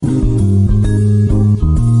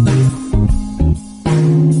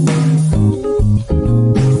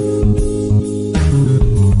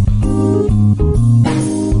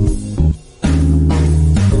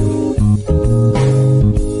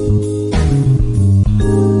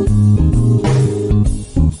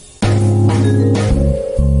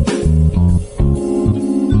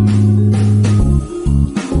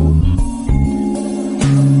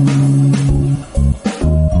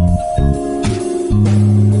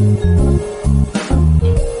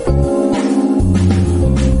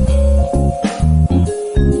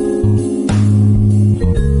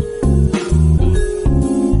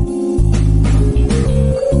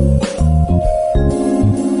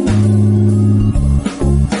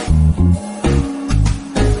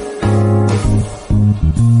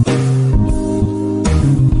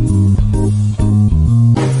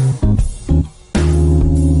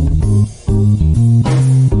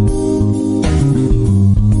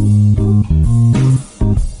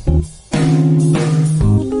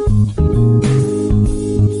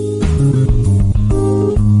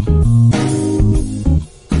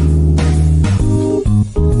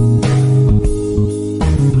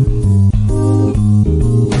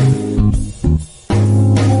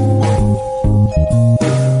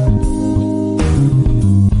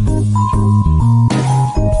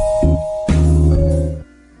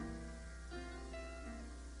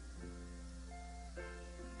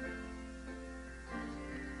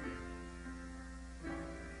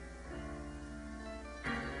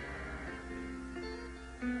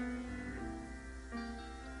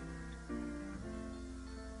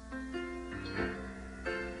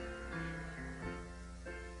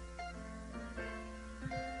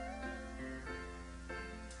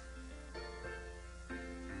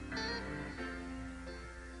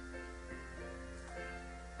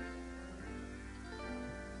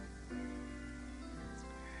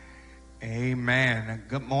Amen.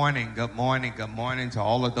 Good morning, good morning, good morning to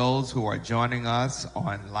all of those who are joining us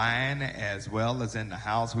online as well as in the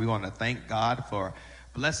house. We want to thank God for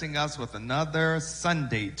blessing us with another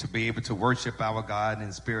Sunday to be able to worship our God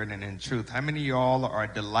in spirit and in truth. How many of y'all are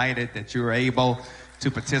delighted that you're able to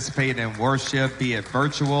participate in worship, be it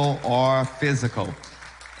virtual or physical?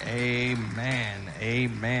 Amen.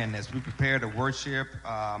 Amen. As we prepare to worship,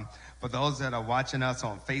 for those that are watching us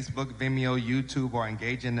on Facebook, Vimeo, YouTube, or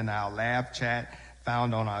engaging in our live chat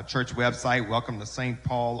found on our church website, welcome to St.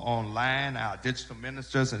 Paul Online. Our digital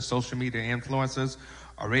ministers and social media influencers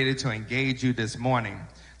are ready to engage you this morning.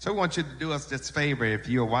 So we want you to do us this favor. If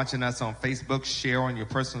you're watching us on Facebook, share on your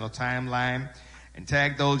personal timeline and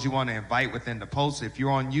tag those you want to invite within the post. If you're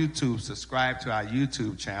on YouTube, subscribe to our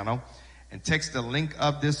YouTube channel and text the link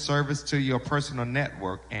of this service to your personal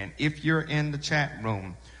network. And if you're in the chat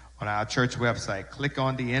room on our church website, click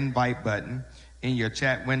on the invite button in your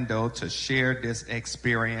chat window to share this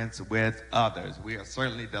experience with others. We are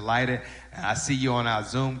certainly delighted. I see you on our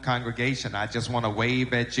Zoom congregation. I just want to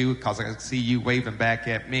wave at you because I see you waving back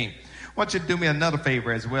at me. I want you to do me another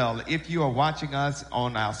favor as well. If you are watching us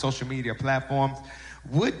on our social media platforms,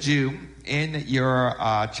 would you, in your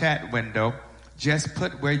chat window, just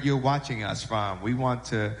put where you're watching us from? We want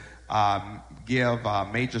to give a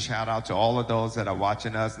major shout out to all of those that are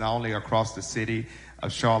watching us, not only across the city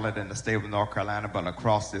of Charlotte and the state of North Carolina, but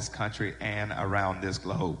across this country and around this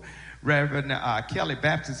globe. Reverend Kelly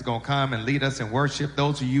Baptist is going to come and lead us in worship.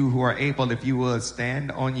 Those of you who are able, if you would,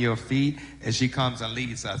 stand on your feet as she comes and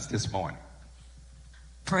leads us this morning.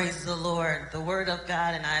 Praise the Lord. The word of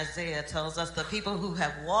God in Isaiah tells us the people who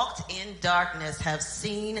have walked in darkness have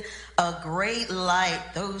seen a great light.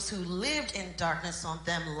 Those who lived in darkness, on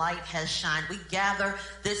them light has shined. We gather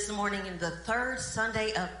this morning in the third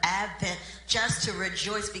Sunday of Advent just to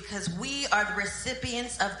rejoice because we are the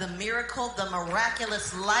recipients of the miracle, the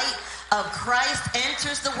miraculous light of Christ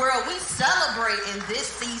enters the world. We celebrate in this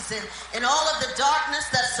season. In all of the darkness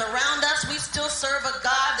that surround us, we still serve a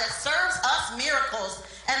God that serves us miracles.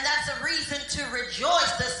 And that's a reason to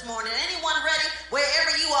rejoice this morning. Anyone ready,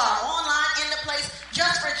 wherever you are, online, in the place,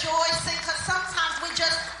 just rejoicing, because sometimes we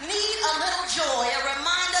just need a little joy, a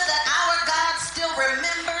reminder that our God still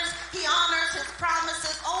remembers, he honors his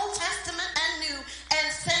promises, Old Testament and New, and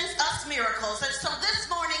sends us miracles. And so this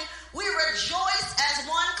morning, we rejoice as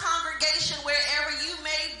one congregation wherever you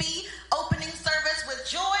may be, opening service with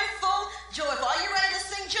joyful. Are you ready to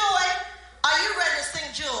sing joy? Are you ready to sing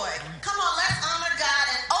joy? Come on, let's honor God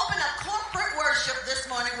and open up corporate worship this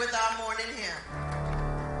morning with our morning hymn.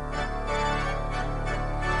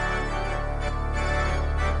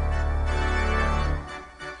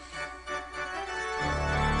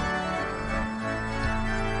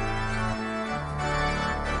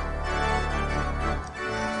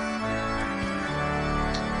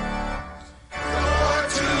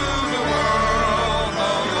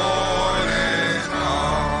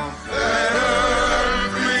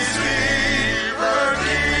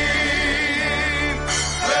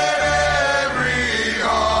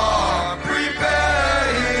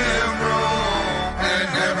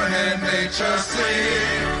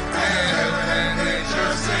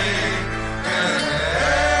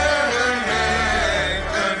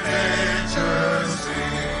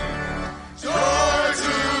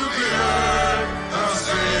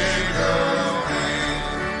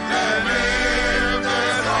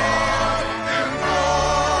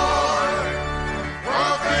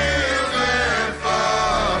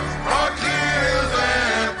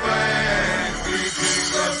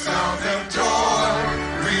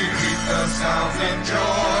 Sounds of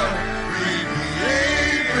joy.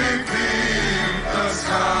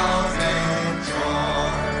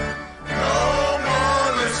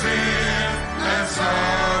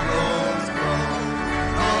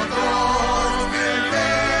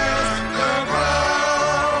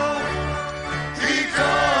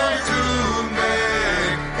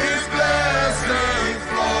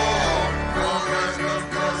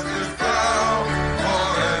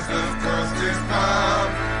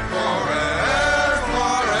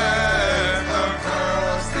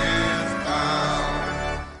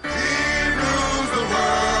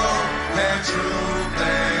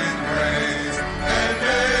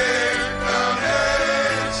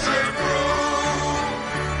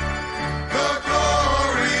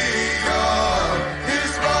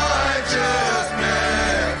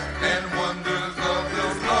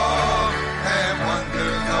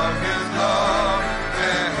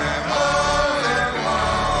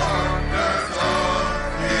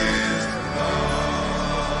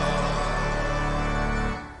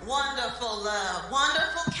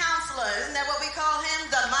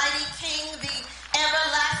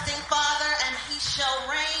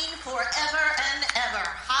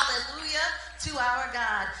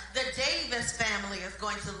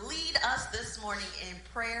 morning in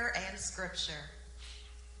prayer and scripture.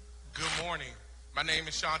 Good morning. My name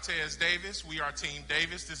is Shantez Davis. We are Team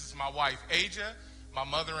Davis. This is my wife, Aja, my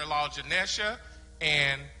mother-in-law, Janesha,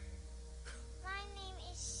 and... My name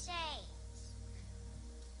is Shay.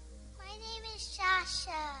 My name is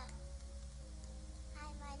Shasha.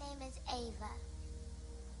 Hi, my name is Ava.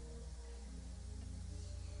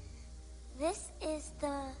 This is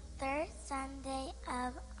the third Sunday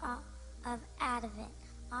of Advent.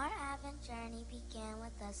 Our Advent journey began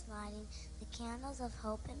with us lighting the candles of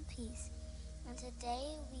hope and peace. And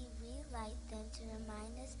today we relight them to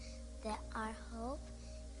remind us that our hope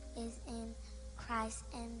is in Christ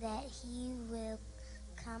and that he will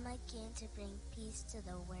come again to bring peace to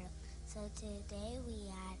the world. So today we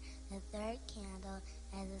add the third candle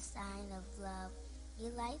as a sign of love. We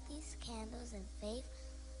light these candles in faith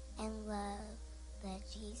and love that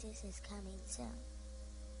Jesus is coming soon.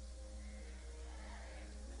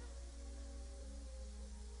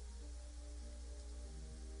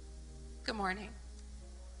 Good morning.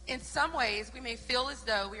 In some ways, we may feel as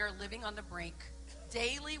though we are living on the brink.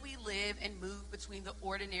 Daily, we live and move between the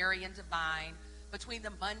ordinary and divine, between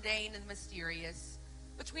the mundane and mysterious,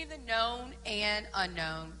 between the known and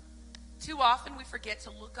unknown. Too often, we forget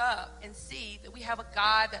to look up and see that we have a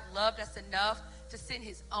God that loved us enough to send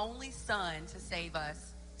his only Son to save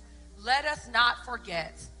us. Let us not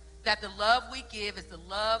forget that the love we give is the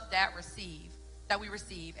love that we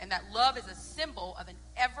receive, and that love is a symbol of an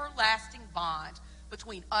everlasting bond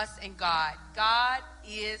between us and God. God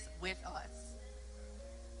is with us.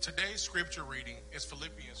 Today's scripture reading is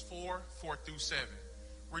Philippians 4:4-7.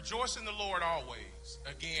 Rejoice in the Lord always.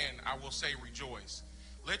 Again, I will say rejoice.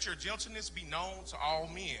 Let your gentleness be known to all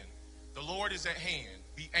men. The Lord is at hand.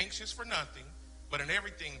 Be anxious for nothing, but in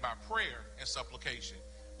everything by prayer and supplication.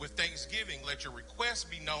 With thanksgiving, let your requests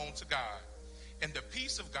be known to God. And the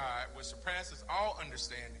peace of God, which surpasses all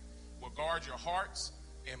understanding, will guard your hearts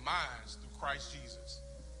and minds through Christ Jesus.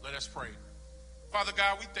 Let us pray. Father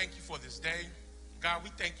God, we thank you for this day. God, we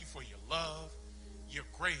thank you for your love, your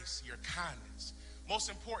grace, your kindness. Most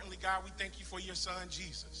importantly, God, we thank you for your son,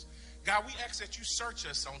 Jesus. God, we ask that you search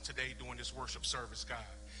us on today during this worship service, God.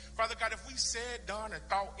 Father God, if we said, done, or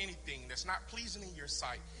thought anything that's not pleasing in your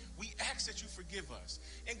sight, we ask that you forgive us.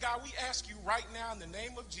 And God, we ask you right now in the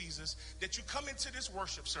name of Jesus that you come into this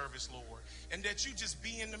worship service, Lord, and that you just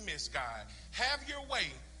be in the midst, God. Have your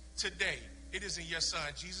way today. It is in your son,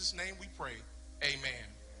 Jesus' name we pray. Amen.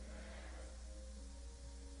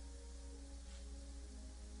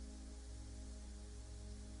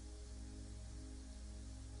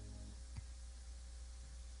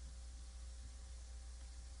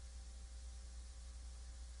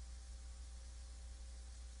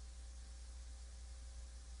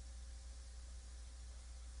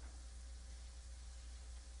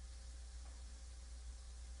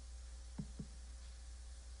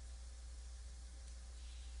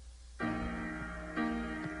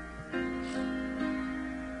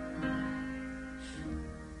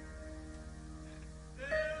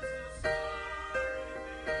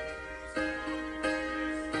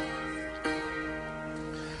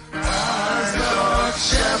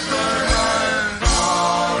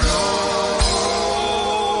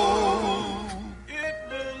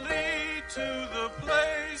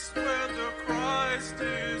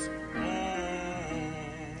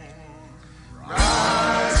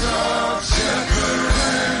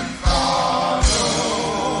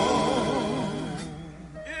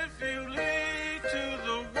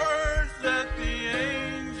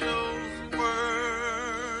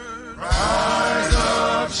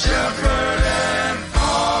 Shepherd and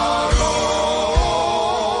follow.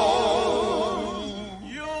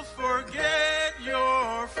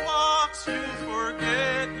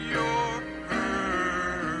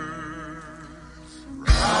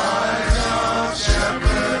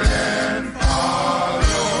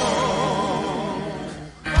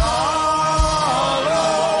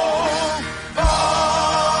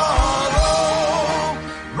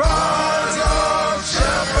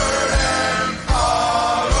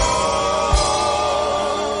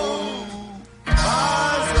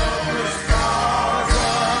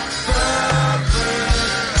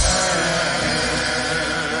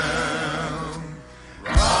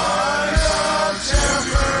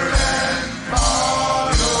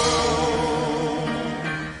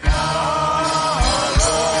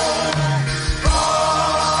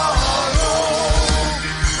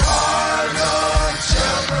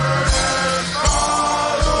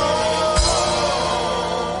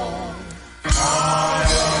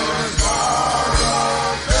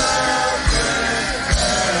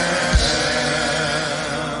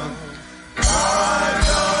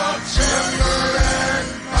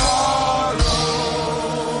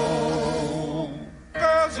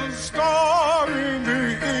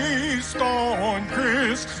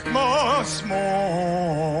 Christmas morn.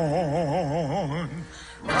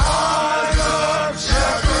 Rise up,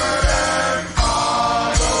 shepherd, and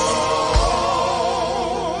follow.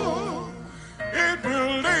 It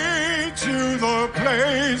will lead to the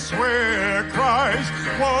place where Christ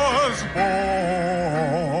was born.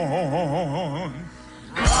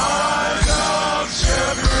 Rise up,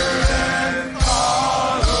 shepherd, and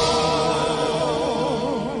follow.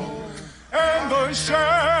 And the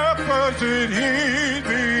shepherds did heed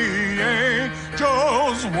the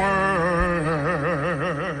angel's word.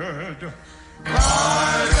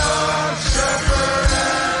 Rise up, shepherd,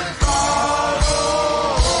 and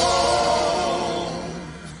follow.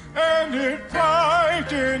 And it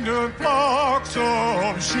brightened the flocks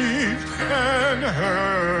of sheep and herds.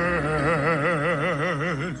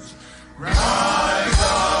 Rise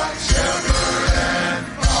up, shepherd, and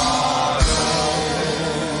follow.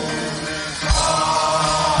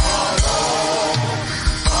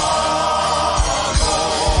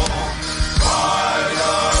 Rise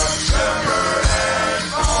up, shepherd, and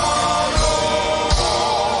follow.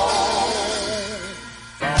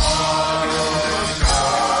 Follow the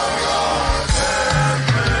star of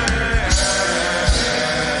Bethlehem.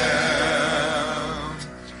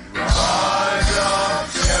 Rise up, shepherd, and follow. Rise up,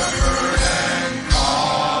 shepherd, and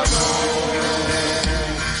follow.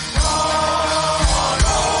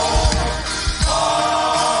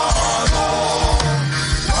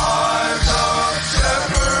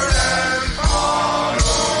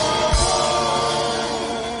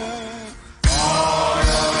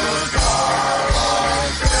 Follow the star of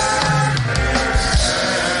Bethlehem.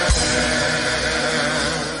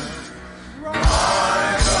 Rise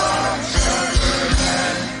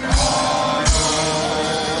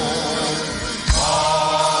up,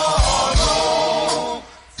 shepherd, and follow.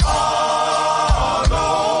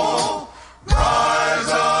 Follow.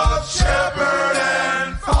 Rise up, shepherd,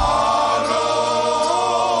 and follow.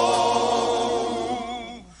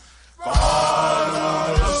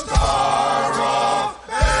 Follow the star of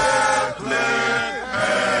Bethlehem.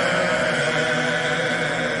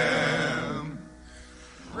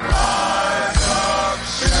 Rise up,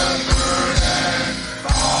 shepherd, and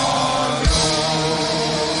follow.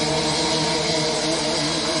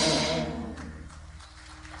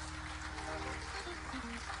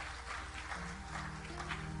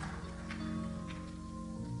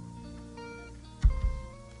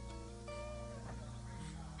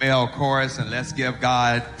 Male chorus, and let's give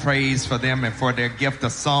God praise for them and for their gift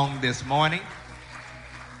of song this morning.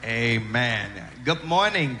 Amen. Good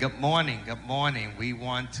morning, good morning, good morning. We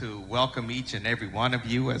want to welcome each and every one of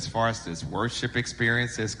you as far as this worship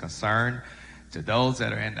experience is concerned. To those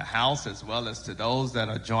that are in the house as well as to those that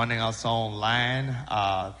are joining us online,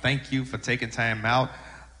 thank you for taking time out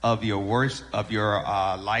of your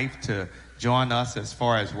life to join us as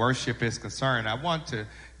far as worship is concerned. I want to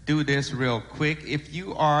do this real quick. If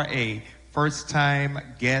you are a first-time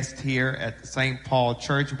guest here at the St. Paul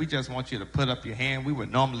Church, we just want you to put up your hand. We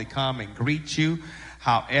would normally come and greet you.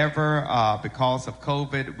 However, because of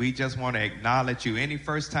COVID, we just want to acknowledge you. Any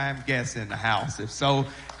first-time guests in the house? If so,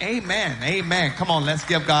 amen, amen. Come on, let's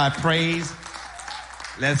give God praise.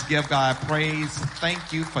 Let's give God praise.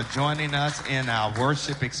 Thank you for joining us in our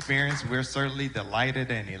worship experience. We're certainly delighted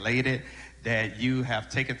and elated that you have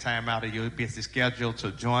taken time out of your busy schedule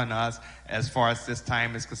to join us as far as this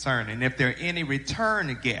time is concerned. And if there are any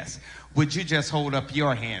return guests, would you just hold up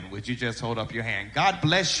your hand? Would you just hold up your hand? God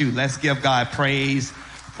bless you. Let's give God praise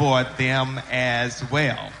for them as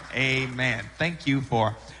well. Amen. Thank you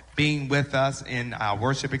for being with us in our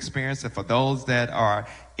worship experience. And for those that are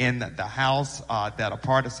in the house that are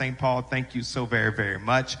part of St. Paul, thank you so very, very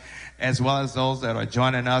much. As well as those that are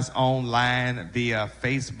joining us online via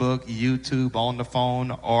Facebook, YouTube, on the phone,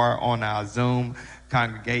 or on our Zoom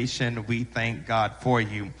congregation, we thank God for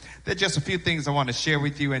you. There's just a few things I want to share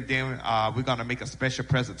with you, and then we're going to make a special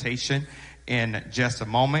presentation in just a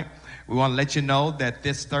moment. We want to let you know that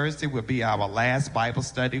this Thursday will be our last Bible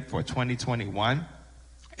study for 2021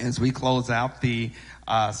 as we close out the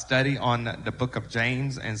study on the book of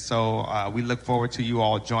James. And so we look forward to you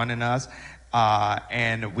all joining us.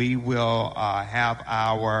 And we will have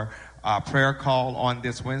our prayer call on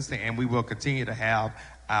this Wednesday, and we will continue to have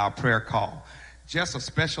our prayer call. Just a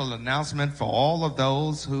special announcement for all of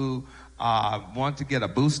those who want to get a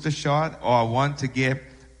booster shot or want to get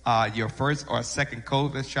your first or second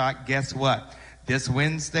COVID shot. Guess what? This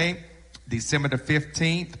Wednesday, December the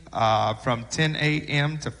 15th, from 10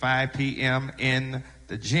 a.m. to 5 p.m. in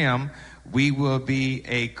the gym, we will be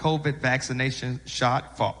a COVID vaccination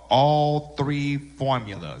shot for all three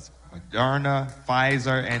formulas: Moderna,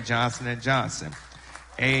 Pfizer, and Johnson & Johnson.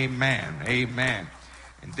 Amen. Amen.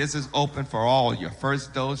 And this is open for all. Your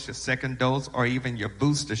first dose, your second dose, or even your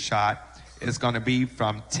booster shot is going to be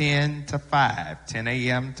from 10 to 5, 10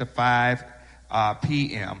 a.m. to 5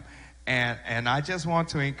 p.m. And I just want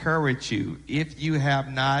to encourage you, if you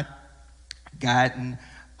have not gotten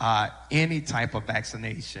any type of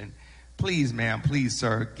vaccination, please, ma'am, please,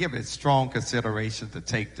 sir, give it strong consideration to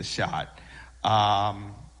take the shot.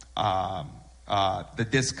 The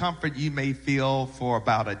discomfort you may feel for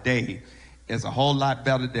about a day is a whole lot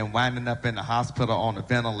better than winding up in the hospital on a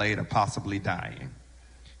ventilator, possibly dying.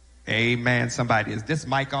 Amen. Somebody, is this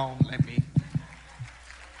mic on? Let me.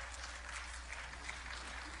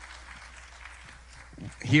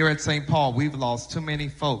 Here at St. Paul, we've lost too many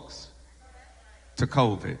folks to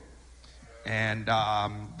COVID. And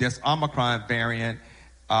this Omicron variant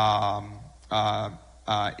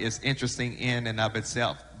is interesting in and of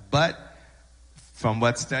itself. But from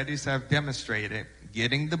what studies have demonstrated,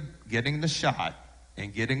 getting the shot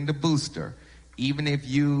and getting the booster, even if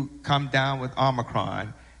you come down with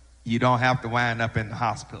Omicron, you don't have to wind up in the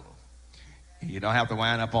hospital. You don't have to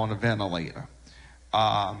wind up on a ventilator.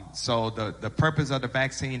 So the purpose of the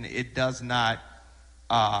vaccine, it does not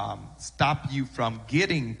stop you from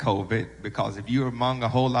getting COVID, because if you're among a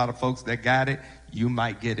whole lot of folks that got it, you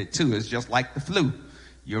might get it too. It's just like the flu.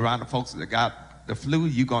 You're around the folks that got the flu,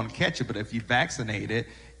 you're going to catch it. But if you vaccinated,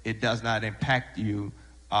 it does not impact you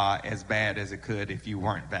as bad as it could if you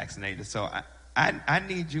weren't vaccinated. So I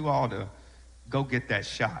need you all to go get that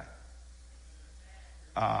shot.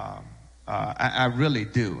 I really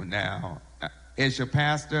do. Now, as your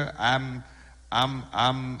pastor, I'm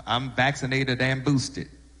vaccinated and boosted.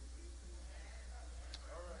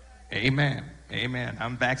 Amen. Amen.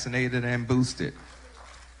 I'm vaccinated and boosted.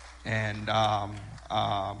 And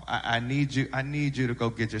I need you to go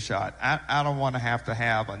get your shot. I don't want to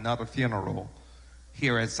have another funeral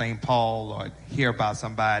here at St. Paul, or hear about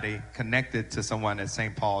somebody connected to someone at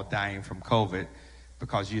St. Paul dying from COVID,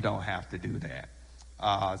 because you don't have to do that.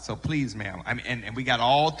 So please, ma'am. I mean, and we got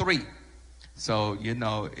all three. So, you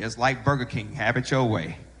know, it's like Burger King, have it your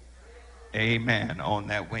way. Amen, on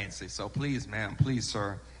that Wednesday. So please, ma'am, please,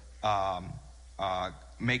 sir,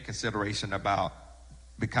 make consideration about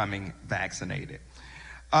becoming vaccinated.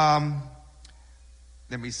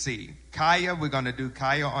 Let me see. Kaya, we're going to do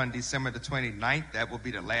Kaya on December the 29th. That will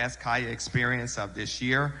be the last Kaya experience of this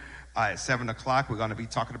year. At 7 o'clock, we're going to be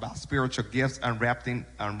talking about spiritual gifts, unwrapping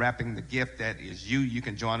the gift that is you. You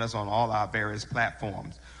can join us on all our various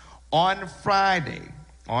platforms. On Friday,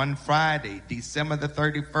 December the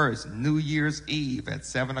 31st, New Year's Eve at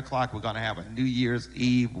 7 o'clock, we're going to have a New Year's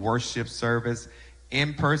Eve worship service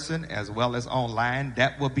in person as well as online.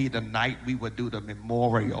 That will be the night we would do the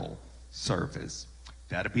memorial service.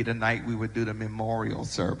 That'll be the night we would do the memorial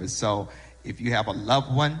service. So if you have a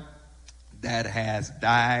loved one that has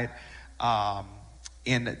died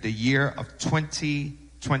in the year of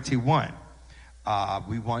 2021,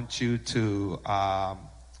 we want you to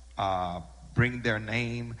bring their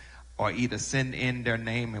name, or either send in their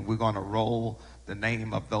name, and we're going to roll the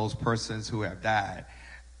name of those persons who have died.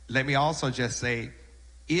 Let me also just say,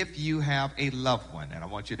 if you have a loved one, and I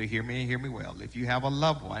want you to hear me and hear me well, if you have a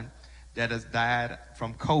loved one that has died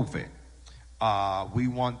from COVID, we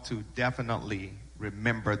want to definitely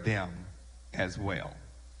remember them as well.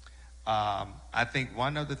 I think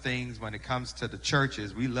one of the things when it comes to the church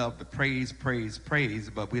is we love to praise,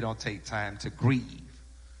 but we don't take time to grieve.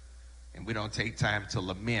 And we don't take time to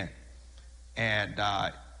lament. And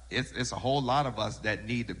it's a whole lot of us that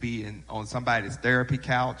need to be on somebody's therapy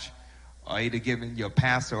couch, or either giving your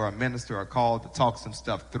pastor or a minister a call to talk some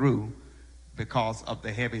stuff through, because of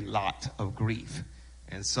the heavy lot of grief.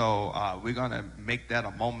 And so we're going to make that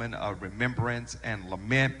a moment of remembrance and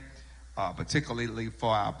lament, particularly for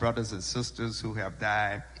our brothers and sisters who have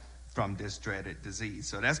died from this dreaded disease.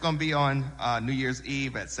 So that's going to be on New Year's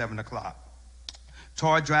Eve at 7 o'clock.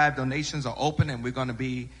 Toy Drive donations are open, and we're going to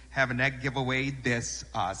be having that giveaway this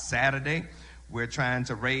Saturday. We're trying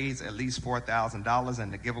to raise at least $4,000,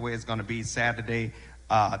 and the giveaway is going to be Saturday,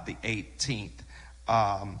 the 18th.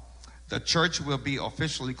 The church will be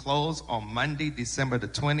officially closed on Monday, December the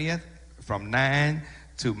 20th, from 9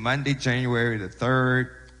 to Monday, January the 3rd,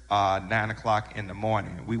 9 o'clock in the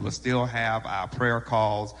morning. We will still have our prayer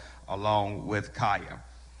calls along with Kaya.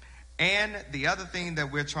 And the other thing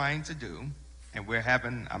that we're trying to do,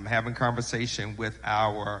 and I'm having conversation with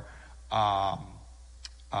our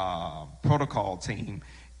protocol team,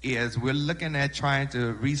 is we're looking at trying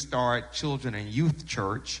to restart Children and Youth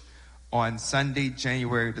Church on Sunday,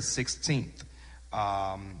 January the 16th.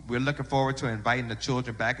 We're looking forward to inviting the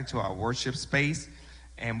children back into our worship space.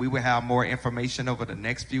 And we will have more information over the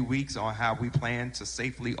next few weeks on how we plan to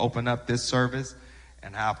safely open up this service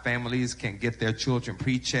and how families can get their children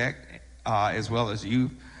pre-checked as well as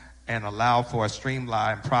youth, and allow for a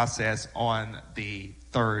streamlined process on the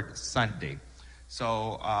third Sunday.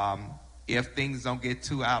 So if things don't get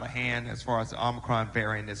too out of hand as far as the Omicron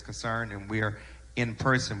variant is concerned and we're in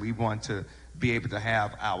person, we want to be able to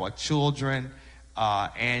have our children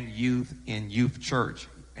and youth in youth church.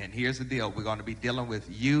 And here's the deal. We're going to be dealing with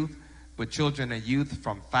children and youth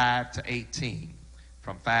from 5 to 18.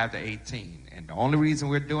 From 5 to 18. And the only reason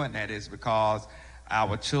we're doing that is because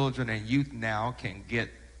our children and youth now can get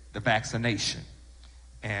the vaccination.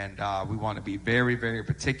 And we want to be very, very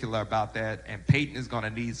particular about that. And Peyton is going to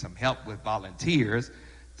need some help with volunteers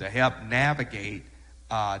to help navigate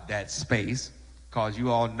that space. Because you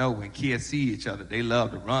all know when kids see each other, they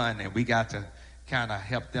love to run. And we got to kind of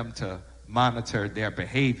help them to monitor their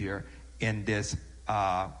behavior in this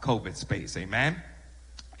COVID space. Amen?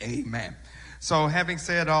 Amen. So having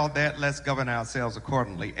said all that, let's govern ourselves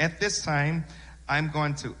accordingly. At this time, I'm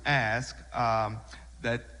going to ask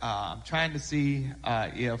that I'm trying to see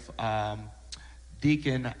if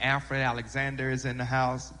Deacon Alfred Alexander is in the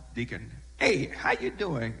house. Deacon, hey, how you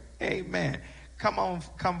doing? Amen.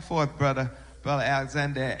 Come forth, brother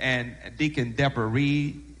Alexander. And Deacon Deborah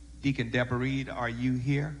Reed. Deacon Deborah Reed, are you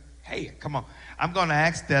here? Hey, come on. I'm going to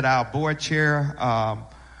ask that our board chair,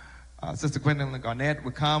 Sister Gwendolyn Garnett,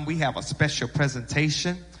 would come. We have a special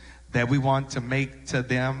presentation that we want to make to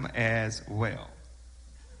them as well.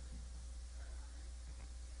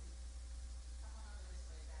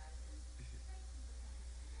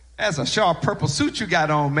 That's a sharp purple suit you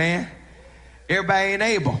got on, man. Everybody ain't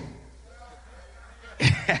able.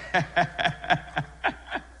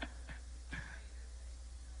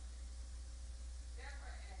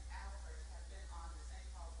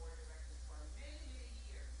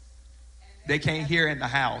 They can't hear in the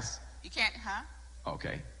house. You can't, huh?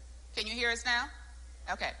 Okay. Can you hear us now?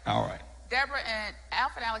 Okay. All right. Deborah and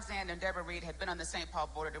Alfred Alexander and Deborah Reed have been on the St. Paul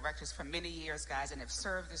Board of Directors for many years, guys, and have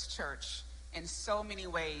served this church in so many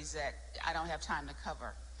ways that I don't have time to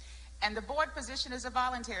cover. And the board position is a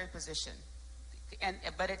voluntary position,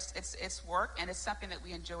 but it's work, and it's something that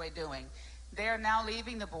we enjoy doing. They are now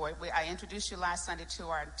leaving the board. I introduced you last Sunday to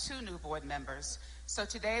our 2 new board members. So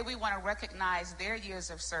today we want to recognize their years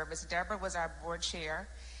of service. Deborah was our board chair,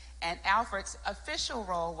 and Alfred's official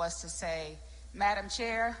role was to say, Madam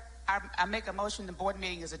Chair, I make a motion the board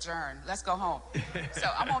meeting is adjourned. Let's go home. So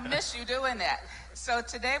I'm going to miss you doing that. So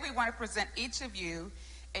today we want to present each of you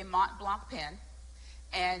a Mont Blanc pen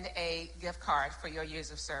and a gift card for your years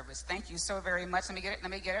of service. Thank you so very much. Let me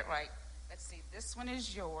get it right. Let's see. This one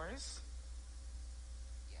is yours.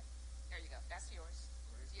 Yeah. There you go. That's yours.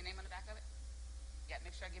 Is your name on the back of it? Yeah.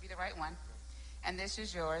 Make sure I give you the right one. And this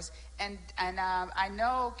is yours. And I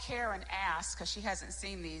know Karen asked, because she hasn't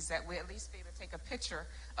seen these, that we at least be able to take a picture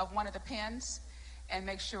of one of the pens and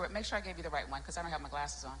make sure I gave you the right one, because I don't have my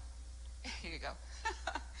glasses on. Here you go.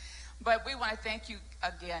 But we want to thank you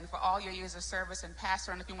again for all your years of service. And Pastor,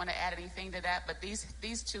 I don't know if you want to add anything to that, but these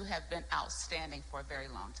 2 have been outstanding for a very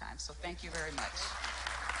long time. So thank you very much.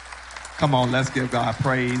 Come on, let's give God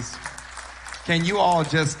praise. Can you all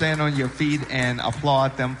just stand on your feet and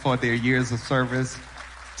applaud them for their years of service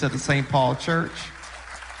to the St. Paul Church?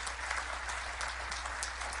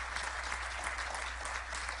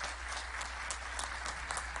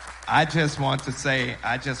 I just want to say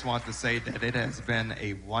that it has been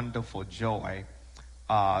a wonderful joy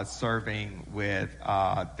serving with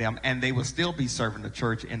them, and they will still be serving the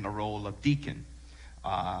church in the role of deacon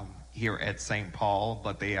here at St. Paul,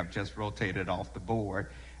 but they have just rotated off the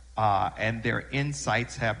board. And their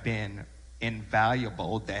insights have been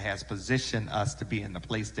invaluable, that has positioned us to be in the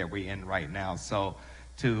place that we're in right now. So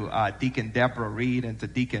to Deacon Deborah Reed and to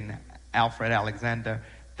Deacon Alfred Alexander,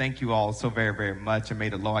 thank you all so very, very much, and may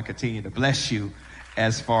the Lord continue to bless you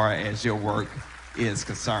as far as your work is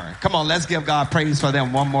concerned. Come on, let's give God praise for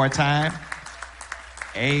them one more time.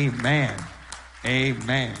 Amen.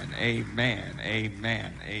 Amen. Amen.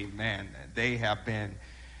 Amen. Amen. They have been...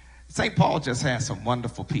 St. Paul just has some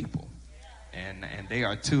wonderful people, and they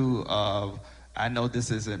are 2 of, I know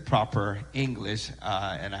this isn't proper English,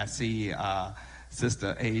 and I see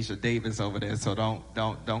Sister Asia Davis over there, so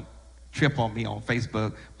don't trip on me on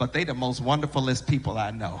Facebook, but they the most wonderfulest people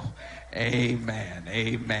I know. Amen.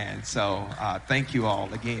 Amen. So thank you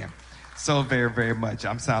all again so very, very much.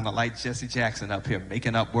 I'm sounding like Jesse Jackson up here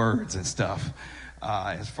making up words and stuff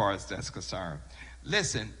as far as that's concerned.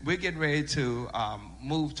 Listen, we're getting ready to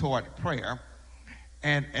move toward prayer.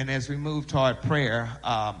 And as we move toward prayer,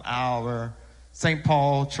 our St.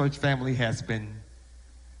 Paul church family has been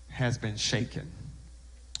has been shaken.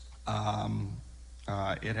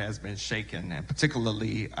 It has been shaken, and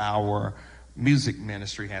particularly our music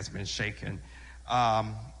ministry has been shaken.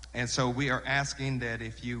 And so we are asking that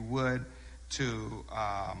if you would to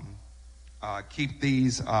keep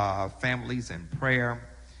these families in prayer.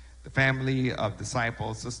 The family of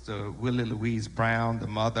disciples, Sister Willie Louise Brown, the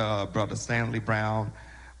mother of Brother Stanley Brown.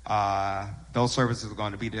 Those services are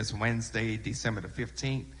going to be this Wednesday, December the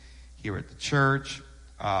 15th, here at the church.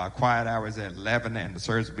 Quiet hours at 11, and the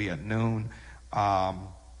service will be at noon.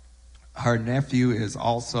 Her nephew is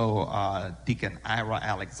also Deacon Ira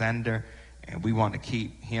Alexander, and we want to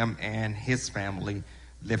keep him and his family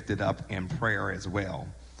lifted up in prayer as well.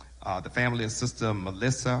 The family of Sister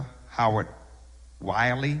Melissa Howard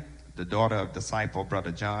Wiley, the daughter of disciple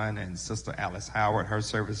Brother John, and Sister Alice Howard. Her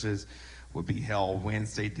services will be held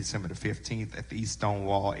Wednesday, December the 15th at the East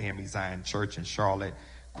Stonewall AME Zion Church in Charlotte.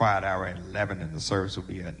 Quiet hour at 11, and the service will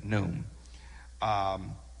be at noon.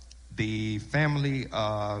 The family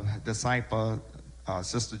of disciple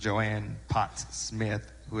Sister Joanne Potts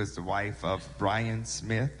Smith, who is the wife of Brian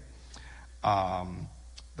Smith. The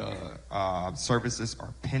services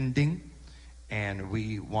are pending, and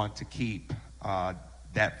we want to keep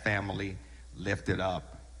that family lifted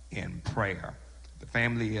up in prayer. The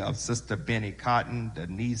family of Sister Benny Cotton, the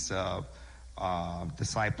niece of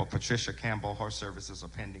disciple Patricia Campbell, her services are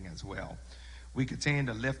pending as well. We continue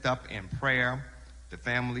to lift up in prayer the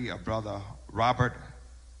family of Brother Robert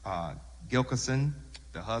Gilkison,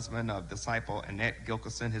 the husband of disciple Annette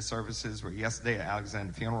Gilkison. His services were yesterday at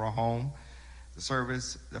Alexander Funeral Home.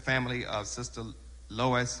 The family of Sister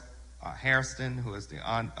Lois Hairston, who is the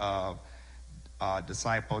aunt of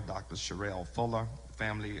disciple Dr. Sherelle Fuller. The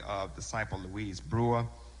family of disciple Louise Brewer,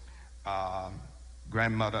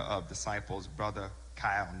 grandmother of disciples Brother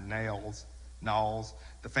Kyle Knowles.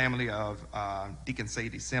 The family of Deacon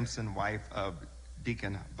Sadie Simpson, wife of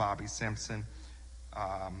Deacon Bobby Simpson.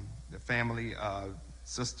 The family of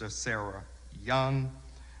Sister Sarah Young,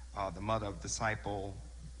 the mother of disciple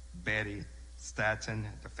Betty Staton.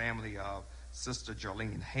 The family of Sister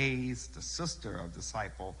Jolene Hayes, the sister of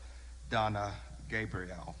disciple Donna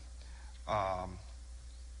Gabriel.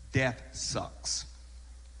 Death sucks.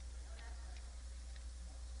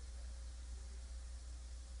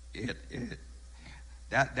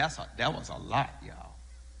 That was a lot, y'all.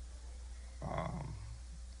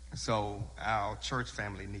 So our church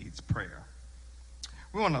family needs prayer.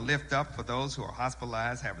 We want to lift up for those who are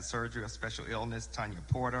hospitalized, having surgery or special illness, Tanya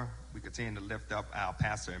Porter. We continue to lift up our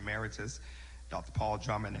pastor emeritus, Dr. Paul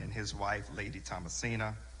Drummond, and his wife, Lady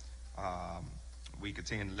Thomasina. We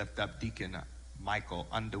continue to lift up Deacon Michael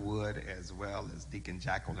Underwood, as well as Deacon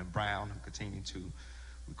Jacqueline Brown, who continue to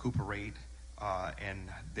recuperate. And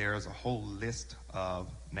there's a whole list of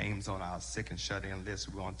names on our sick and shut-in list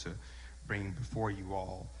we want to bring before you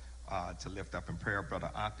all to lift up in prayer.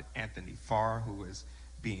 Brother Anthony Farr, who is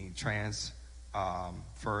being transferred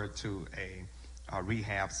to a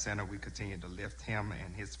rehab center. We continue to lift him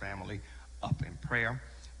and his family up in prayer.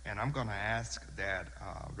 And I'm going to ask that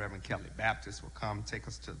Reverend Kelly Baptist will come take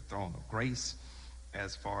us to the throne of grace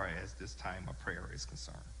as far as this time of prayer is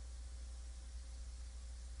concerned.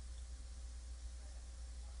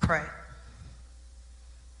 Pray.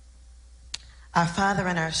 Our Father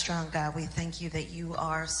and our strong God, we thank you that you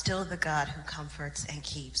are still the God who comforts and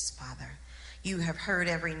keeps, Father. You have heard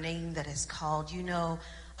every name that is called. You know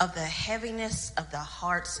of the heaviness of the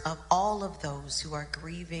hearts of all of those who are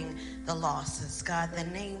grieving the losses. God, the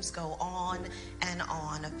names go on and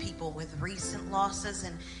on of people with recent losses,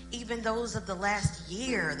 and even those of the last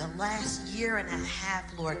year and a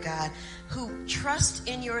half, Lord God, who trust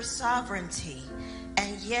in your sovereignty,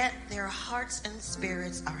 and yet their hearts and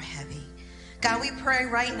spirits are heavy. God, we pray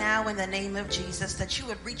right now in the name of Jesus that you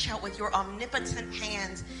would reach out with your omnipotent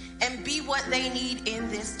hands and be what they need in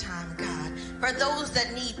this time, God. For those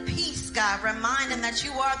that need peace, God, remind them that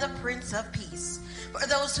you are the Prince of Peace. For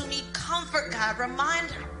those who need comfort, God, remind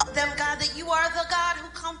them, God, that you are the God who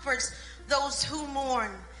comforts those who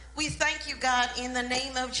mourn. We thank you, God, in the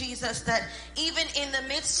name of Jesus, that even in the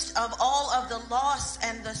midst of all of the loss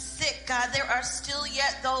and the sick, God, there are still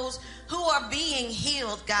yet those who are being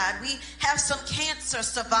healed, God. We have some cancer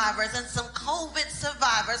survivors and some COVID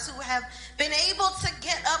survivors who have been able to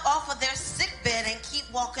get up off of their sick bed and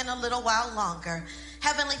keep walking a little while longer.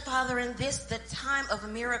 Heavenly Father, in the time of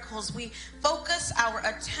miracles, we focus our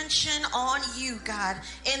attention on you, God.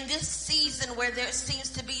 In this season where there seems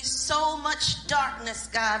to be so much darkness,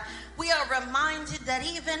 God, we are reminded that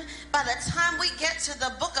even by the time we get to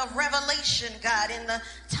the book of Revelation, God, in the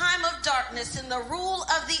time of darkness, in the rule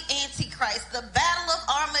of the Antichrist, the battle of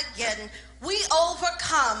Armageddon, we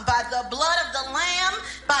overcome by the blood of the Lamb,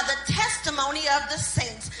 by the testimony of the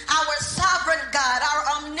saints. Our sovereign God, our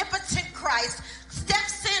omnipotent Christ,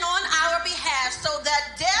 steps in on our behalf so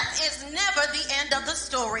that death is never the end of the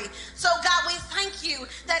story. So God, we thank you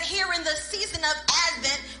that here in the season of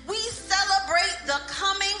Advent, we celebrate the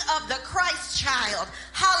coming of the Christ child.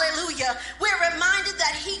 Hallelujah. We're reminded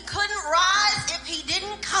that he couldn't rise if he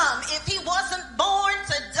didn't come. If he wasn't born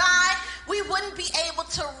to die, we wouldn't be able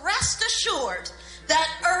to rest assured that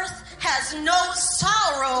earth has no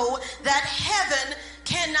sorrow that heaven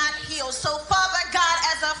cannot heal. So Father God,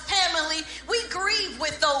 as a family, we grieve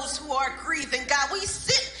with those who are grieving. God, we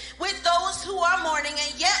sit with those who are mourning,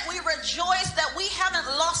 and yet we rejoice that we haven't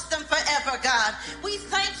lost them forever, God. We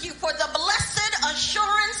thank you for the blessed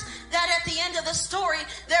assurance that at the end of the story,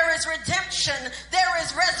 there is redemption, there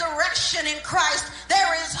is resurrection in Christ,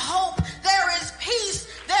 there is hope, there is peace,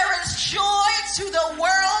 there is joy to the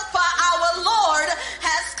world, for our Lord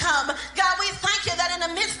has come. God, we thank you that in the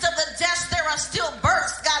midst of the deaths, there are still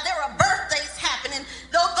births. God, there are birthdays happening.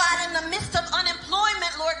 Though, God, in the midst of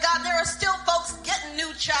unemployment, Lord God, there are still folks getting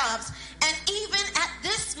new jobs. And even at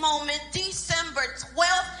this moment, December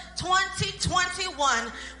 12th, 2021,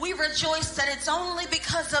 we rejoice that it's only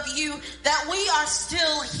because of you that we are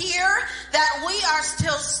still here, that we are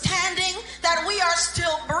still standing, that we are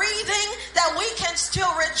still breathing, that we can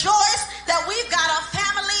still rejoice, that we've got a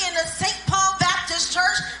family in the St. Paul Baptist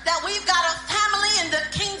Church, that we've got a family in the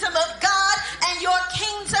kingdom of God, and your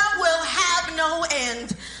kingdom will have no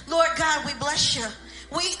end. Lord God, we bless you.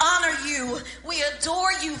 We honor you. We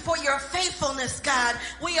adore you for your faithfulness, God.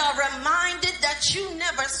 We are reminded that you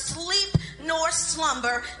never sleep nor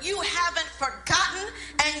slumber. You haven't forgotten,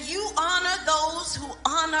 and you honor those who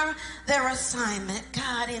honor their assignment.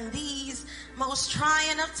 God, in these most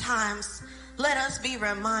trying of times, let us be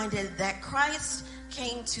reminded that Christ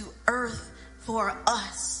came to earth for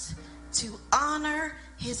us to honor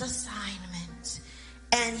his assignment.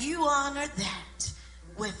 And you honor that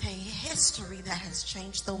with a history that has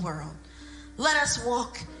changed the world. Let us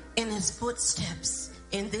walk in his footsteps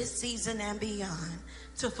in this season and beyond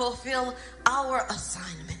to fulfill our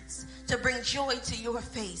assignments, to bring joy to your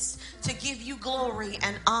face, to give you glory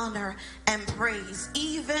and honor and praise.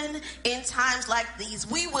 Even in times like these,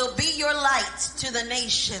 we will be your light to the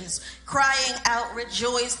nations, crying out,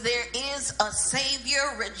 rejoice, there is a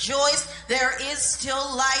Savior, rejoice, there is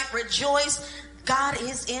still light, rejoice, God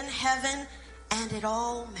is in heaven, and it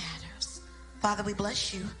all matters. Father, we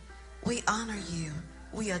bless you. We honor you.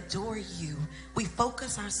 We adore you. We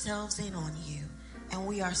focus ourselves in on you. And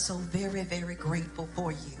we are so very, very grateful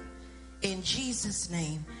for you. In Jesus'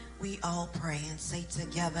 name, we all pray and say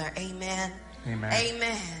together, amen, Amen.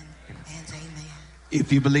 Amen, and amen.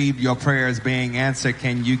 If you believe your prayer is being answered,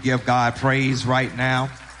 can you give God praise right now?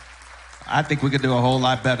 I think we could do a whole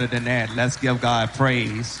lot better than that. Let's give God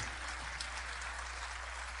praise.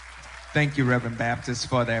 Thank you, Reverend Baptist,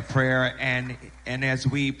 for that prayer. And as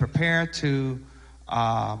we prepare to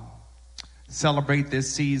celebrate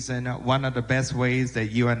this season, one of the best ways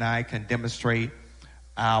that you and I can demonstrate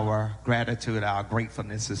our gratitude, our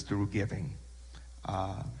gratefulness, is through giving.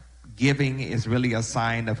 Giving is really a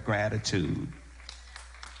sign of gratitude.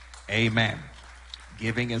 Amen.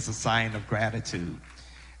 Giving is a sign of gratitude.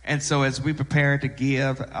 And so as we prepare to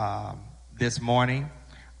give this morning,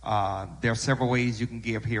 there are several ways you can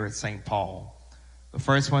give here at St. Paul. The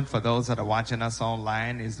first one, for those that are watching us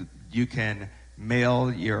online, is you can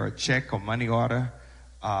mail your check or money order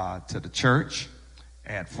to the church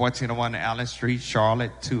at 1401 Allen Street,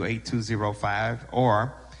 Charlotte 28205,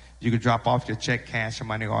 or you can drop off your check, cash, or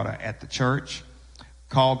money order at the church.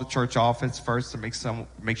 Call the church office first to make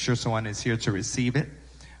sure someone is here to receive it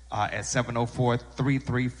at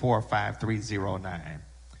 704-334-5309.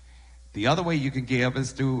 The other way you can give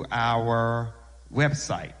is through our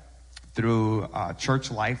website, through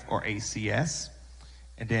Church Life or ACS.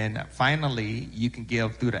 And then finally, you can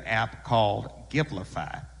give through the app called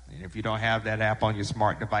Givelify. And if you don't have that app on your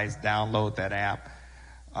smart device, download that app.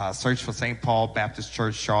 Search for St. Paul Baptist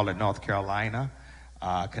Church, Charlotte, North Carolina.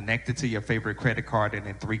 Connect it to your favorite credit card, and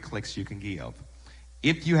in 3 clicks you can give.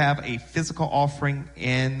 If you have a physical offering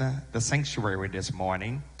in the sanctuary this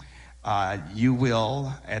morning, you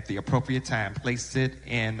will, at the appropriate time, place it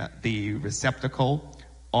in the receptacle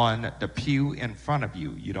on the pew in front of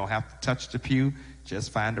you. You don't have to touch the pew.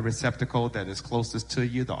 just find the receptacle that is closest to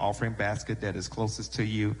you, the offering basket that is closest to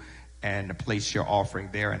you, and place your offering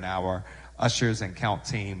there, and our ushers and count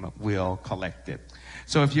team will collect it.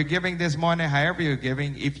 So if you're giving this morning, however you're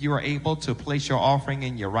giving, if you are able to place your offering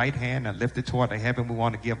in your right hand and lift it toward the heaven, we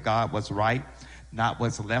want to give God what's right, not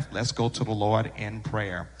what's left. Let's go to the Lord in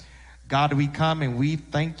prayer. God, we come and we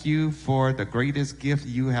thank you for the greatest gift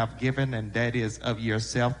you have given, and that is of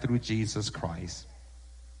yourself through Jesus Christ.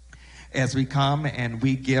 As we come and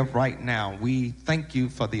we give right now, we thank you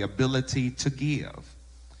for the ability to give.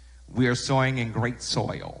 We are sowing in great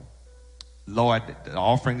soil. Lord, the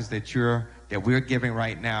offerings that we're giving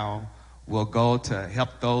right now will go to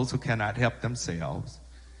help those who cannot help themselves,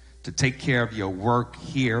 to take care of your work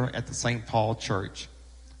here at the St. Paul Church,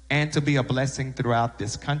 and to be a blessing throughout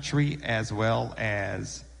this country as well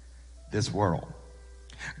as this world.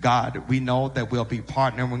 God, we know that we'll be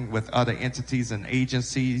partnering with other entities and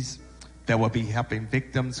agencies that will be helping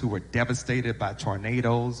victims who were devastated by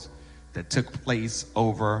tornadoes that took place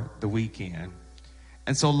over the weekend.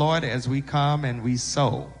 And so, Lord, as we come and we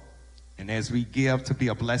sow, and as we give to be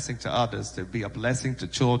a blessing to others, to be a blessing to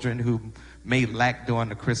children who may lack during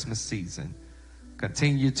the Christmas season,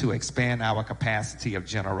 continue to expand our capacity of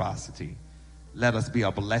generosity. Let us be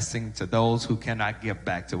a blessing to those who cannot give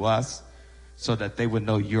back to us, so that they would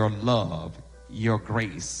know your love, your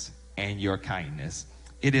grace, and your kindness.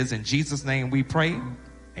 It is in Jesus' name we pray.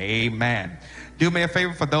 Amen. Do me a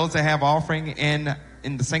favor, for those that have offering in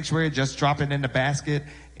the sanctuary, just drop it in the basket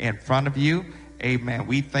in front of you. Amen.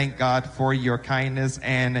 We thank God for your kindness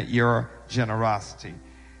and your generosity.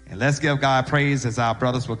 And let's give God praise as our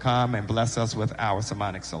brothers will come and bless us with our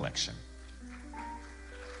sermonic selection.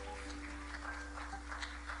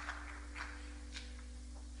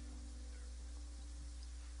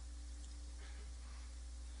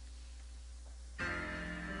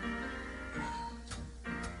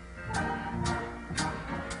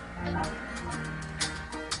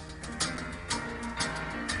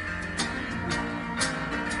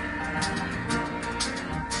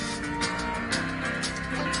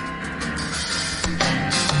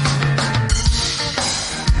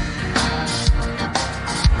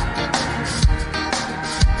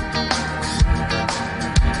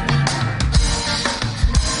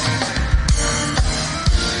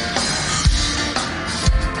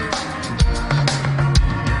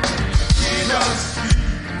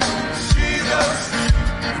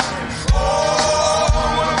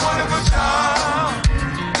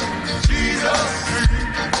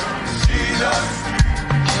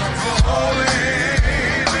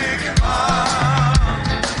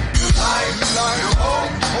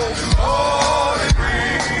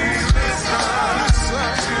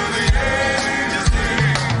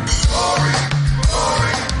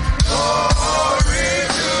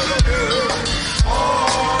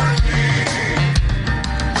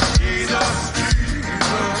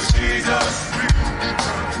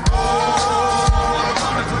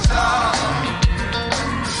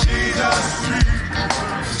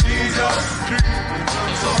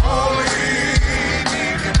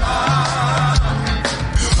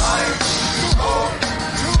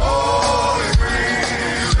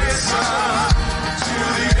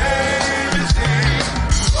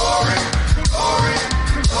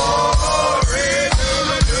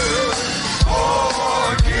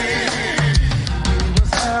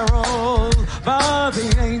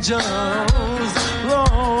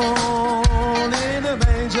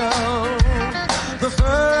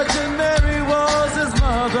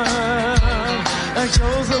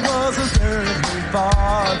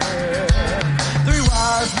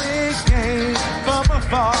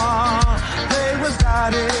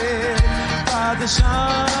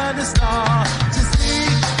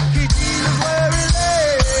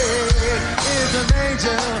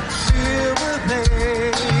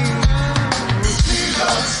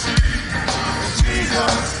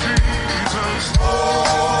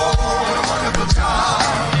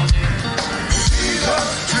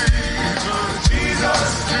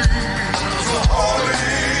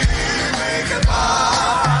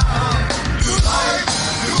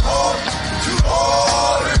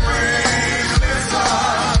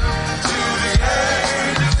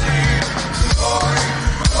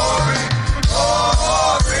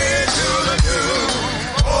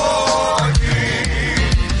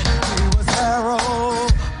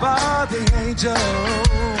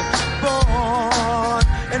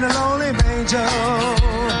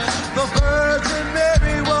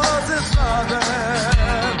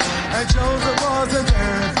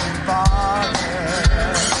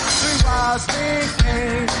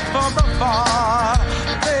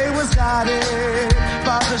 They was guided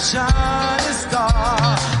by a shining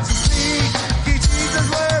star. So sweet, keep Jesus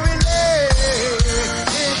where he lay,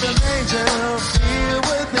 in the manger filled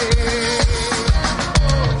with hay.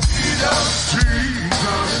 Jesus,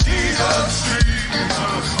 Jesus, Jesus,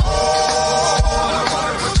 Jesus, oh, the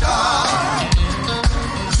wonderful child.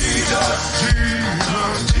 Jesus,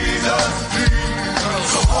 Jesus, Jesus, Jesus,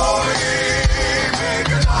 so holy, make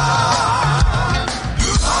it high.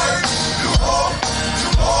 New life, new hope,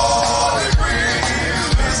 new all it brings.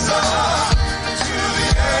 Listen to the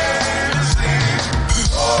end and sing.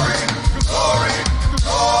 Glory, glory,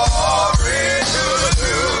 glory to the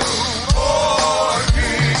newborn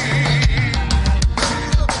King.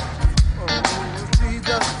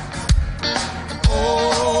 Jesus, oh,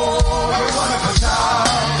 the wonderful child.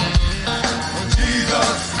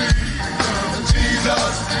 Jesus, Jesus,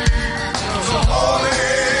 Jesus, so holy,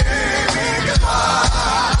 make it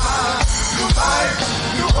high. New life,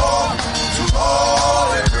 new hope, to all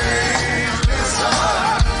it brings. Listen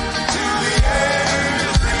to the end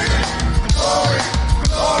and sing. Glory,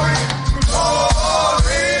 glory,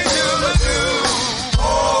 glory to the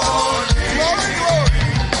newborn King.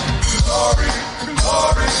 Glory,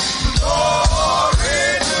 glory, glory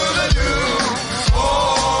to the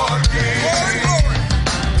newborn King.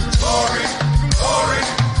 Glory, glory,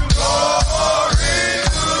 glory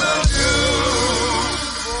to the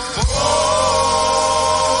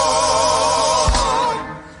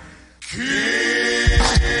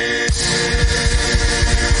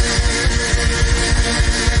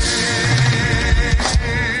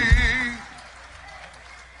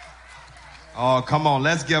Oh, come on.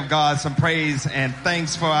 Let's give God some praise and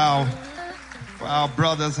thanks for our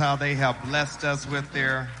brothers, how they have blessed us with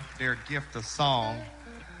their gift of song.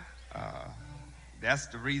 That's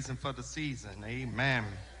the reason for the season. Amen.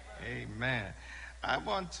 Amen. I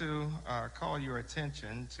want to call your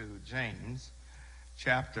attention to James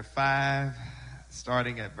chapter 5,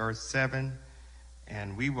 starting at verse 7.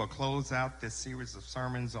 And we will close out this series of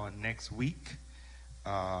sermons on next week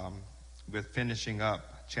with finishing up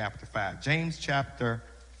chapter 5. James chapter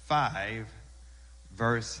 5,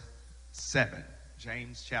 verse 7.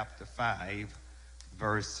 James chapter 5,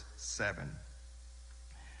 verse 7.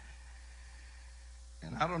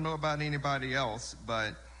 And I don't know about anybody else,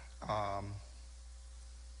 but I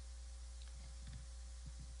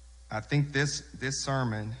think this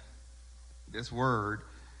sermon, this word,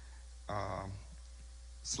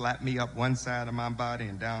 slapped me up one side of my body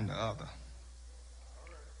and down the other.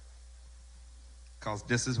 Because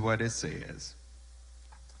this is what it says.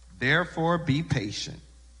 Therefore be patient.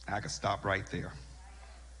 I can stop right there.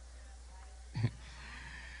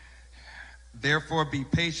 Therefore be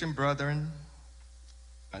patient, brethren,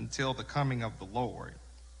 until the coming of the Lord.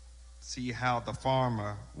 See how the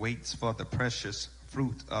farmer waits for the precious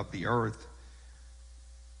fruit of the earth,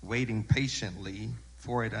 waiting patiently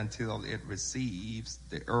for it until it receives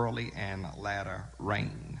the early and latter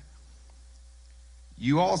rain.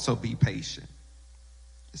 You also be patient.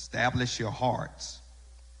 Establish your hearts,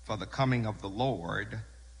 for the coming of the Lord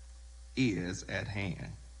is at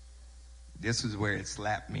hand. This is where it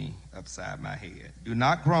slapped me upside my head. Do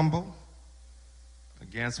not grumble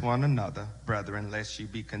against one another, brethren, lest you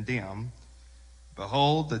be condemned.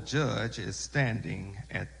 Behold, the judge is standing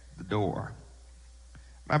at the door.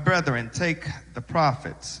 My brethren, take the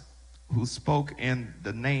prophets who spoke in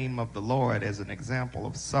the name of the Lord as an example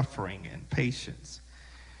of suffering and patience.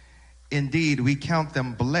 Indeed, we count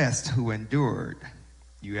them blessed who endured.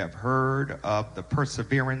 You have heard of the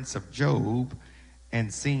perseverance of Job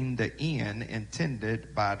and seen the end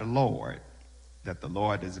intended by the Lord, that the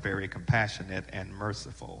Lord is very compassionate and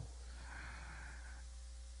merciful.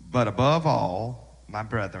 But above all, my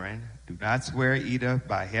brethren, do not swear either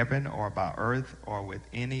by heaven or by earth or with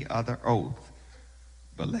any other oath,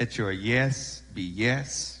 but let your yes be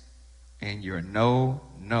yes and your no,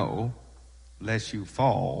 no, lest you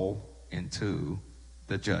fall into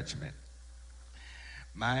the judgment.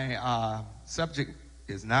 My subject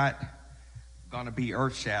is not going to be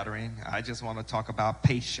earth-shattering. I just want to talk about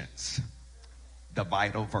patience, the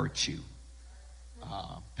vital virtue.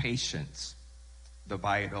 Patience, the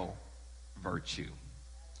vital virtue.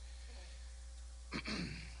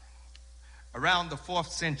 Around the 4th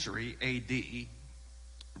century A.D.,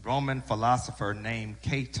 Roman philosopher named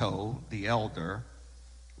Cato the Elder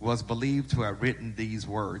was believed to have written these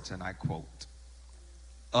words, and I quote,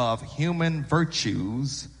 "Of human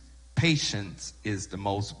virtues, patience is the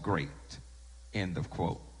most great." End of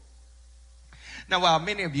quote. Now, while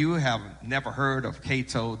many of you have never heard of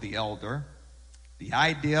Cato the Elder, the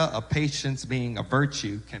idea of patience being a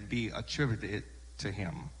virtue can be attributed to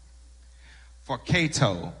him. For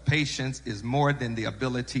Cato, patience is more than the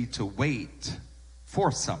ability to wait for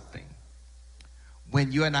something.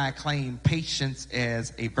 When you and I claim patience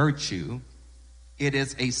as a virtue, it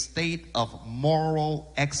is a state of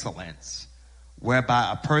moral excellence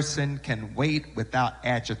whereby a person can wait without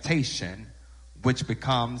agitation, which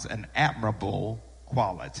becomes an admirable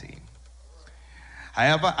quality.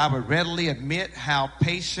 However, I would readily admit how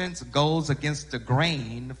patience goes against the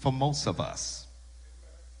grain for most of us.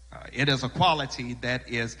 It is a quality that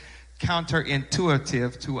is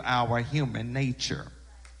counterintuitive to our human nature.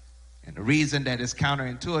 And the reason that it's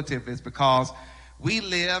counterintuitive is because we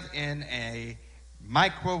live in a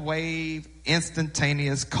microwave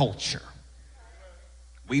instantaneous culture.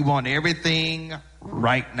 We want everything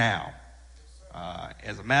right now.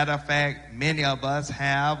 As a matter of fact, many of us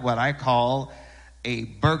have what I call a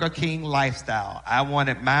Burger King lifestyle. I want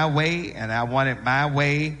it my way, and I want it my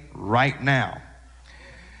way right now.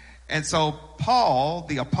 And so Paul,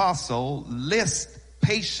 the apostle, lists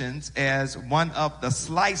patience as one of the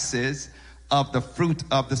slices of the fruit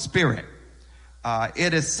of the Spirit.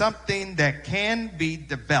 It is something that can be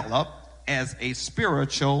developed as a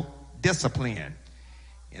spiritual discipline.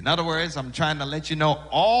 In other words, I'm trying to let you know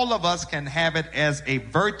all of us can have it as a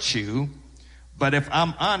virtue, but if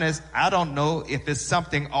I'm honest, I don't know if it's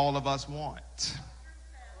something all of us want.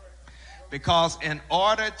 Because in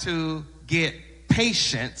order to get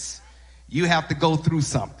patience, you have to go through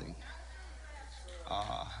something.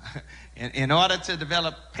 In order to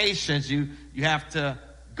develop patience, you have to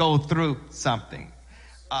go through something.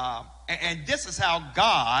 And this is how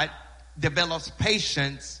God develops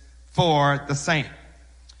patience for the saint.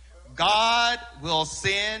 God will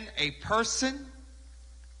send a person,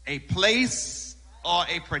 a place, or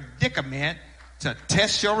a predicament to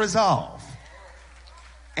test your resolve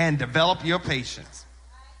and develop your patience.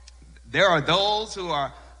 There are those who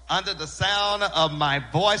are under the sound of my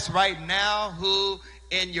voice right now who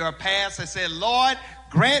in your past have said, Lord,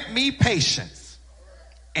 grant me patience.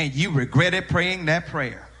 And you regretted praying that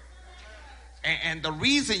prayer. And the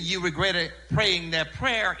reason you regretted praying that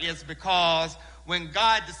prayer is because when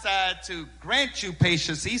God decided to grant you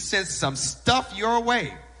patience, he sent some stuff your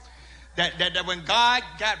way. That when God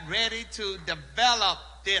got ready to develop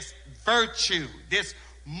this virtue, this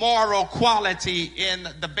moral quality in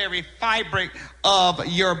the very fabric of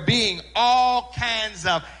your being, all kinds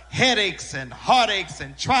of headaches and heartaches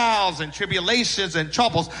and trials and tribulations and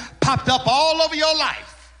troubles popped up all over your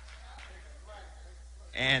life.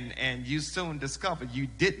 And you soon discovered you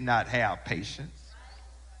did not have patience.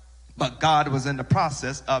 But God was in the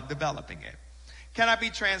process of developing it. Can I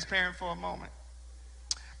be transparent for a moment?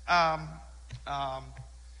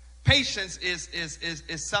 Patience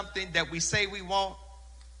is something that we say we want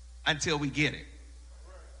until we get it.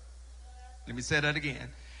 Let me say that again.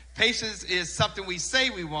 Patience is something we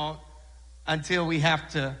say we want until we have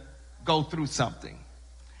to go through something.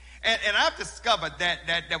 And I've discovered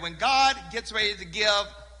that when God gets ready to give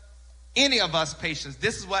any of us patience,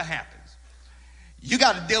 this is what happens. You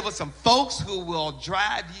got to deal with some folks who will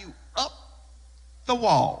drive you up the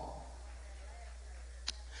wall.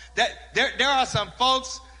 There are some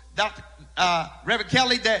folks, Dr. Reverend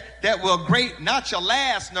Kelly, that will grate not your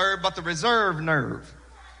last nerve, but the reserve nerve.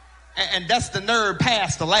 And that's the nerve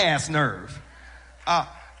past the last nerve.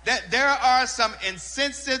 There are some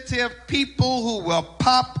insensitive people who will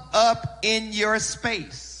pop up in your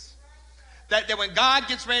space. That when God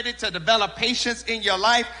gets ready to develop patience in your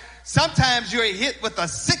life, sometimes you're hit with a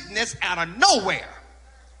sickness out of nowhere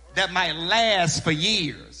that might last for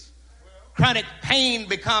years. Chronic pain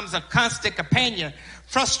becomes a constant companion.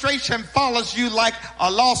 Frustration follows you like a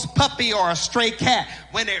lost puppy or a stray cat.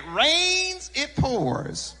 When it rains, it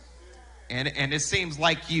pours. And it seems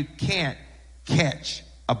like you can't catch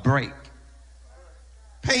a break.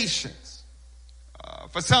 Patience.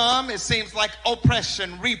 For some, it seems like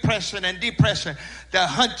oppression, repression, and depression that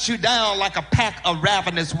hunt you down like a pack of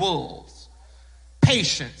ravenous wolves.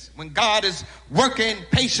 Patience. When God is working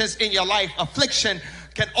patience in your life, affliction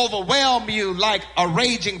can overwhelm you like a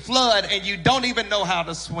raging flood and you don't even know how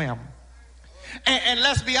to swim. And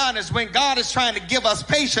let's be honest, when God is trying to give us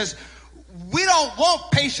patience, we don't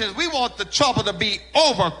want patience. We want the trouble to be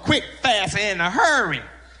over quick, fast, and in a hurry.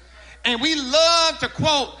 And we love to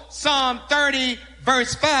quote Psalm 30,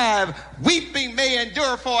 verse 5, weeping may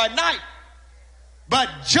endure for a night, but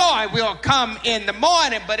joy will come in the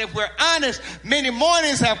morning. But if we're honest, many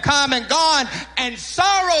mornings have come and gone, and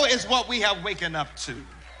sorrow is what we have waken up to.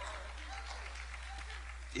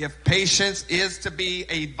 If patience is to be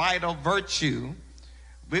a vital virtue,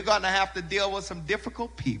 we're going to have to deal with some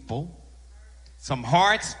difficult people, some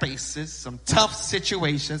hard spaces, some tough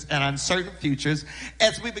situations, and uncertain futures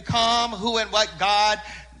as we become who and what God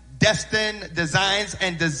destined, designs,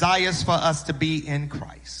 and desires for us to be in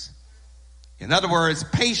Christ. In other words,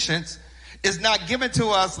 patience is not given to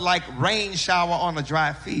us like rain shower on a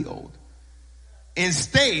dry field.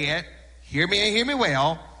 Instead, hear me and hear me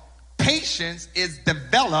well, patience is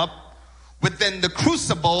developed within the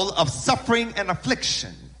crucible of suffering and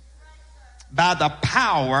affliction by the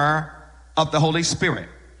power of the Holy Spirit.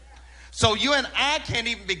 So you and I can't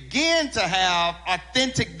even begin to have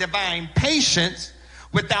authentic divine patience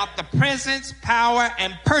without the presence, power,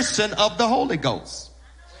 and person of the Holy Ghost.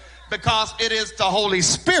 Because it is the Holy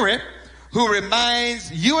Spirit who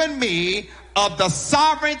reminds you and me of the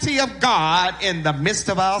sovereignty of God in the midst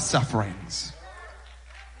of our sufferings.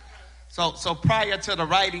 So prior to the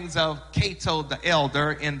writings of Cato the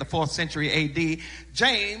Elder in the 4th century AD,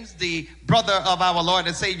 James, the brother of our Lord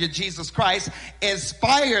and Savior Jesus Christ,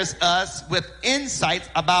 inspires us with insights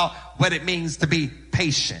about what it means to be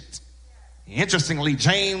patient. Interestingly,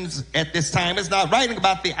 James at this time is not writing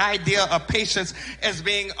about the idea of patience as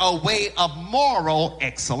being a way of moral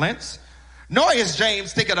excellence, nor is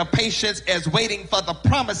James thinking of patience as waiting for the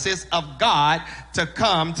promises of God to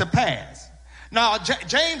come to pass. Now,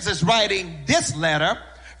 James is writing this letter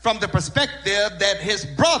from the perspective that his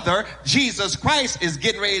brother, Jesus Christ, is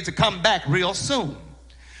getting ready to come back real soon.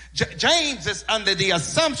 James is under the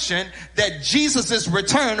assumption that Jesus'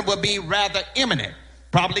 return will be rather imminent,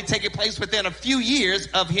 probably taking place within a few years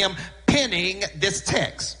of him penning this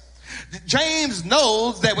text. James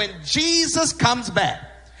knows that when Jesus comes back,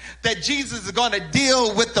 that Jesus is going to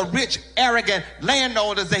deal with the rich, arrogant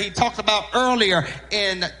landowners that he talked about earlier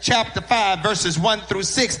in chapter 5, verses 1 through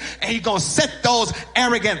 6. And he's going to set those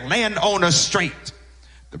arrogant landowners straight.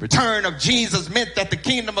 The return of Jesus meant that the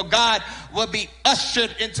kingdom of God will be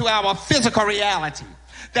ushered into our physical reality.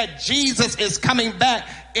 That Jesus is coming back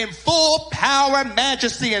in full power,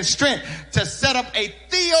 majesty, and strength to set up a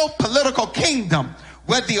theopolitical kingdom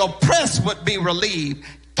where the oppressed would be relieved,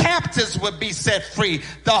 captives would be set free,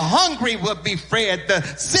 the hungry would be fed, the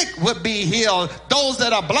sick would be healed, those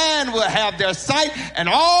that are blind will have their sight, and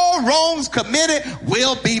all wrongs committed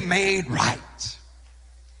will be made right.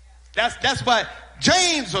 That's what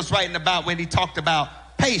James was writing about when he talked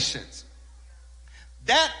about patience.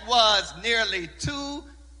 That was nearly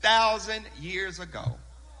 2,000 years ago.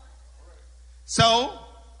 So,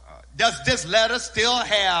 does this letter still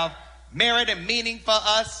have merit and meaning for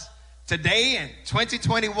us today in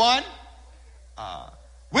 2021?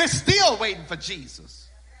 We're still waiting for Jesus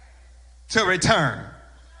to return.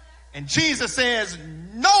 And Jesus says,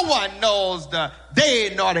 no one knows the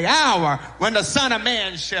day nor the hour when the Son of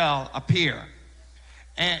Man shall appear.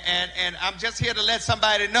 And I'm just here to let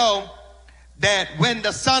somebody know that when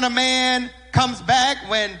the Son of Man comes back,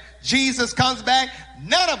 when Jesus comes back,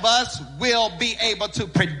 none of us will be able to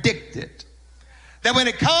predict it. That when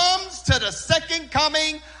it comes to the second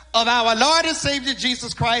coming of our Lord and Savior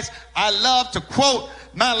Jesus Christ, I love to quote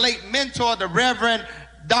my late mentor, the Reverend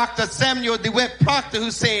Dr. Samuel DeWitt Proctor,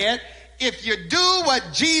 who said, if you do what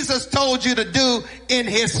Jesus told you to do in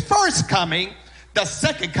his first coming, the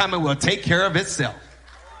second coming will take care of itself.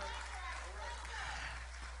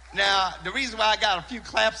 Now, the reason why I got a few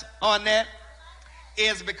claps on that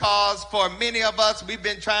is because for many of us, we've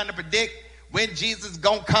been trying to predict when Jesus is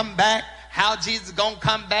going to come back, how Jesus is going to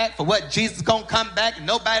come back, for what Jesus is going to come back.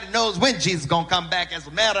 Nobody knows when Jesus is going to come back. As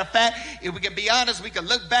a matter of fact, if we can be honest, we can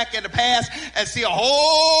look back in the past and see a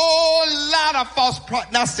whole lot of false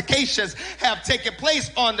prognostications have taken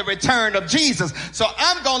place on the return of Jesus. So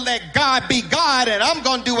I'm going to let God be God, and I'm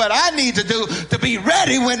going to do what I need to do to be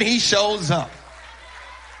ready when he shows up.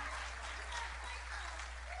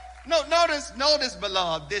 Notice,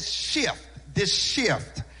 beloved, this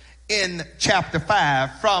shift in chapter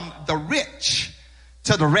 5 from the rich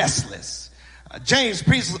to the restless. James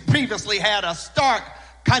previously had a stark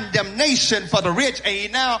condemnation for the rich, and he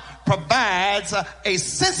now provides a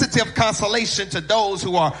sensitive consolation to those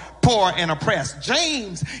who are poor and oppressed.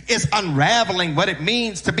 James is unraveling what it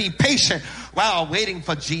means to be patient while waiting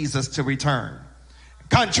for Jesus to return.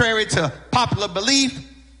 Contrary to popular belief,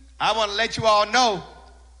 I want to let you all know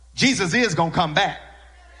Jesus is going to come back.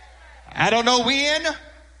 I don't know when,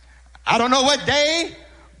 I don't know what day,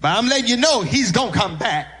 but I'm letting you know he's going to come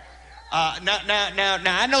back. Now,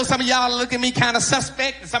 I know some of y'all look at me kind of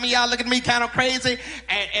suspect, and some of y'all look at me kind of crazy,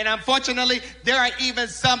 and unfortunately, there are even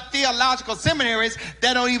some theological seminaries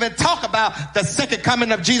that don't even talk about the second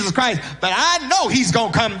coming of Jesus Christ, but I know he's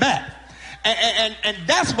going to come back. And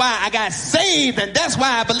that's why I got saved, and that's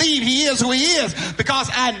why I believe he is who he is, because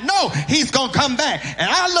I know he's going to come back. And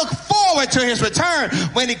I look forward to his return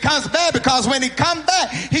when he comes back, because when he comes back,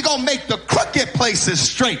 he's going to make the crooked places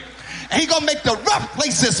straight. He gonna make the rough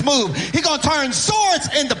places smooth. He gonna turn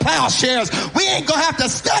swords into plowshares. We ain't gonna have to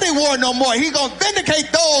study war no more. He gonna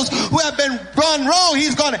vindicate those who have been run wrong.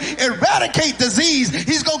 He's gonna eradicate disease.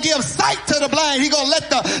 He's gonna give sight to the blind. He gonna let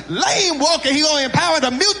the lame walk, and he gonna empower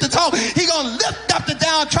the mute to talk. He gonna lift up the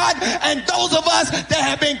downtrodden, and those of us that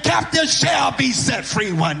have been captive shall be set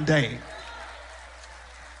free one day.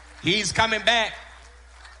 He's coming back.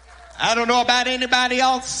 I don't know about anybody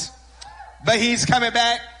else, but he's coming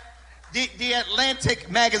back. The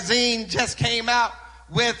Atlantic magazine just came out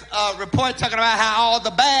with a report talking about how all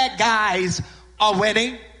the bad guys are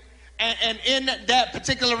winning. And in that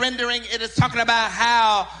particular rendering, it is talking about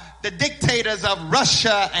how the dictators of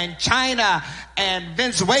Russia and China and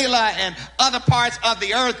Venezuela and other parts of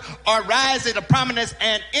the earth are rising to prominence.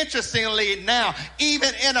 And interestingly now,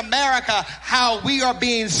 even in America, how we are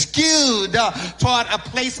being skewed toward a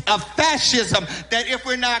place of fascism, that if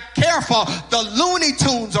we're not careful, the Looney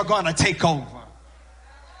Tunes are going to take over.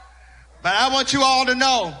 But I want you all to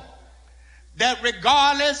know that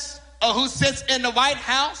regardless of who sits in the White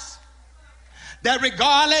House, that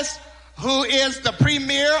regardless who is the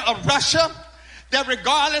premier of Russia, that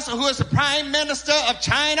regardless of who is the prime minister of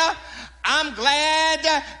China, I'm glad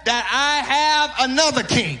that I have another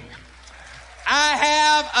king. I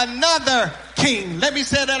have another king. Let me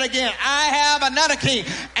say that again. I have another king.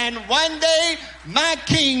 And one day, my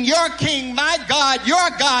king, my God, your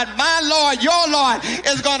God, my Lord, your Lord,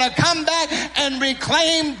 is going to come back and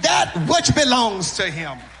reclaim that which belongs to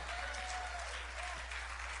him.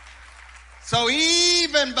 So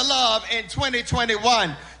even, beloved, in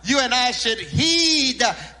 2021, you and I should heed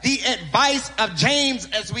the advice of James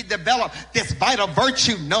as we develop this vital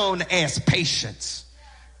virtue known as patience.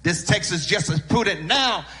 This text is just as prudent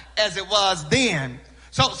now as it was then.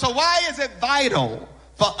 So why is it vital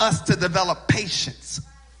for us to develop patience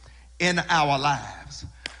in our lives?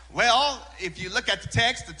 Well, if you look at the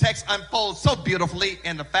text unfolds so beautifully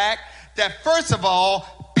in the fact that, first of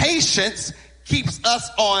all, patience keeps us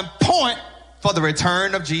on point for the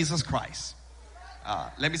return of Jesus Christ.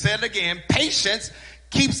 Let me say it again. Patience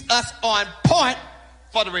keeps us on point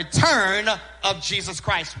for the return of Jesus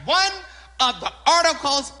Christ. One of the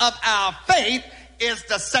articles of our faith is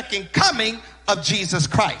the second coming of Jesus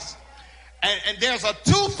Christ. And there's a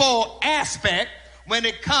twofold aspect when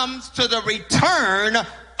it comes to the return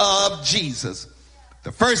of Jesus.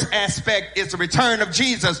 The first aspect is the return of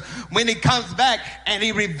Jesus when he comes back and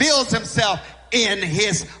he reveals himself in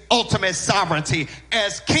his ultimate sovereignty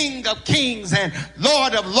as King of Kings and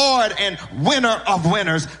Lord of Lords and winner of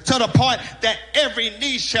winners, to the point that every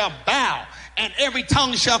knee shall bow and every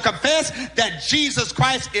tongue shall confess that Jesus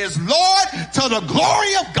Christ is Lord, to the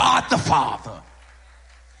glory of God the Father.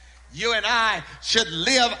 You and I should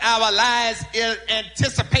live our lives in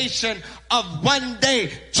anticipation of one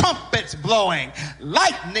day trumpets blowing,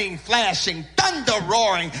 lightning flashing, thunder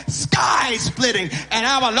roaring, sky splitting, and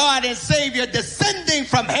our Lord and Savior descending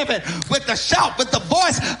from heaven with a shout, with the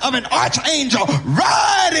voice of an archangel,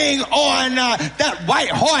 riding on that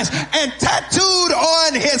white horse, and tattooed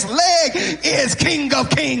on his leg is King of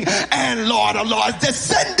Kings and Lord of Lords,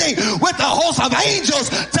 descending with a host of angels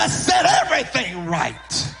to set everything right.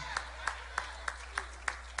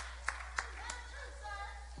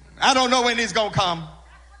 I don't know when he's going to come,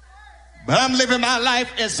 but I'm living my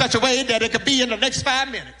life in such a way that it could be in the next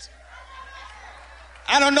 5 minutes.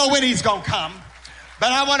 I don't know when he's going to come,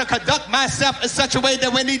 but I want to conduct myself in such a way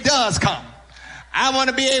that when he does come, I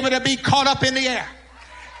want to be able to be caught up in the air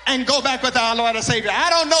and go back with our Lord and Savior.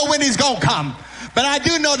 I don't know when he's going to come, but I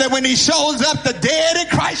do know that when he shows up, the dead in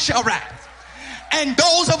Christ shall rise. And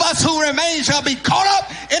those of us who remain shall be caught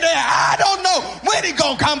up in there. I don't know when he's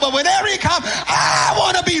going to come, but whenever he comes, I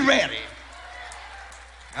want to be ready.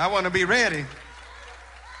 I want to be ready.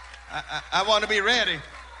 I want to be ready.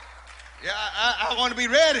 Yeah, I want to be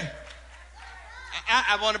ready.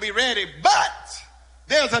 I want to be ready. But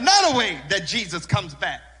there's another way that Jesus comes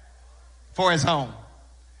back for his own.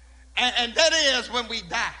 And that is when we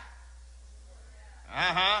die.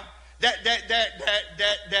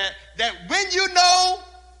 That when you know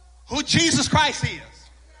who Jesus Christ is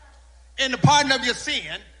in the pardon of your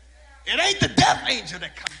sin, it ain't the death angel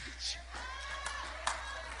that comes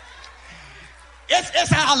get you.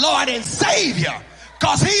 It's our Lord and Savior,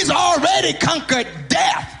 because he's already conquered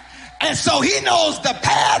death And so he knows the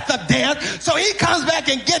path of death. So he comes back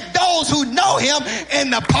and get those who know him in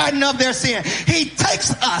the pardon of their sin. He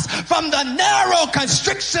takes us from the narrow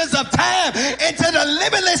constrictions of time into the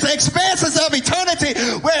limitless expanses of eternity,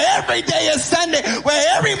 where every day is Sunday,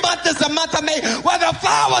 where every month is the month of May, where the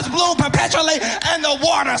flowers bloom perpetually and the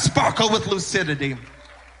water sparkle with lucidity.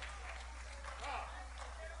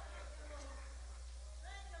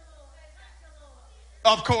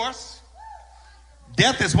 Of course,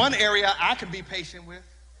 death is one area I can be patient with.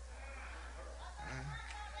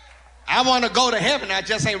 I want to go to heaven. I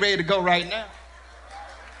just ain't ready to go right now.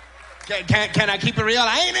 Can I keep it real?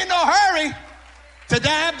 I ain't in no hurry to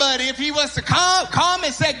die, but if he was to come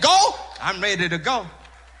and say, go, I'm ready to go.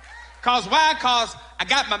 Cause why? Cause I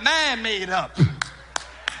got my mind made up.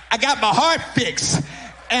 I got my heart fixed,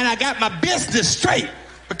 and I got my business straight.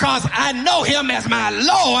 Because I know him as my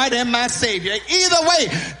Lord and my Savior. Either way,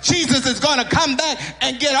 Jesus is going to come back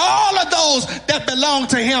and get all of those that belong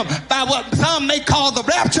to him by what some may call the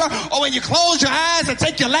rapture, or when you close your eyes and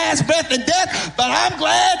take your last breath in death. But I'm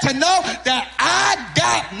glad to know that I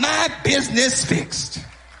got my business fixed.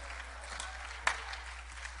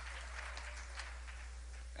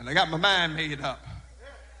 And I got my mind made up.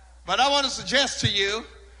 But I want to suggest to you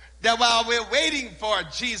that while we're waiting for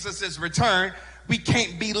Jesus' return, we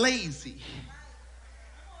can't be lazy.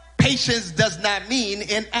 Patience does not mean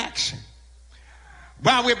inaction.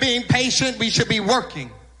 While we're being patient, we should be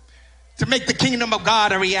working to make the kingdom of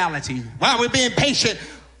God a reality. While we're being patient,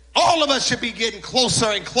 all of us should be getting closer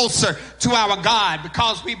and closer to our God,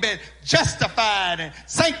 because we've been justified and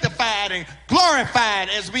sanctified and glorified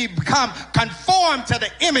as we become conformed to the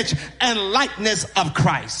image and likeness of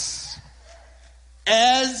Christ.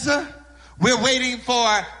 As we're waiting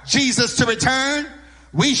for Jesus to return,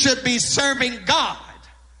 we should be serving God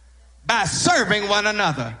by serving one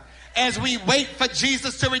another. As we wait for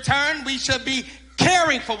Jesus to return, we should be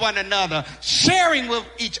caring for one another, sharing with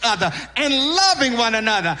each other, and loving one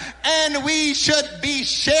another. And we should be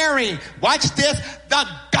sharing, watch this, the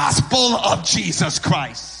gospel of Jesus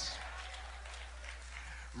Christ.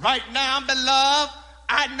 Right now, beloved,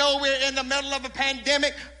 I know we're in the middle of a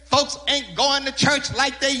pandemic. Folks ain't going to church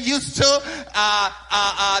like they used to.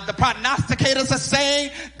 The prognosticators are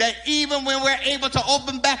saying that even when we're able to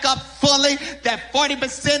open back up fully, that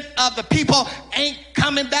 40% of the people ain't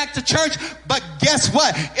coming back to church. But guess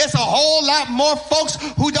what? It's a whole lot more folks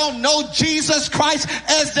who don't know Jesus Christ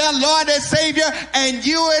as their Lord and Savior. And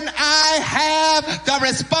you and I have the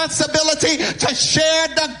responsibility to share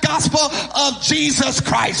the gospel of Jesus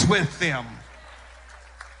Christ with them.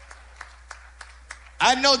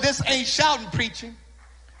 I know this ain't shouting preaching,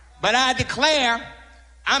 but I declare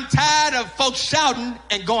I'm tired of folks shouting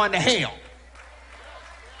and going to hell.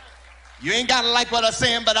 You ain't got to like what I'm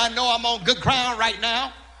saying, but I know I'm on good ground right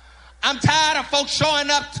now. I'm tired of folks showing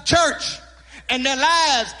up to church and their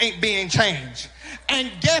lives ain't being changed. And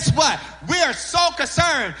guess what? We are so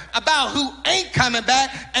concerned about who ain't coming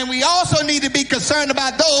back, and we also need to be concerned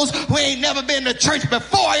about those who ain't never been to church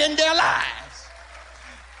before in their lives.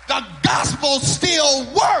 The gospel still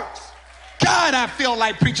works. God, I feel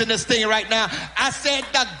like preaching this thing right now. I said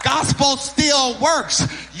the gospel still works.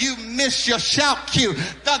 You missed your shout cue.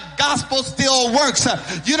 The gospel still works.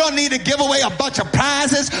 You don't need to give away a bunch of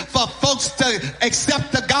prizes for folks to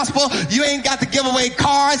accept the gospel. You ain't got to give away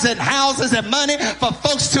cars and houses and money for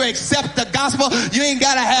folks to accept the gospel. You ain't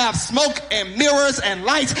got to have smoke and mirrors and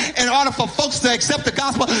lights in order for folks to accept the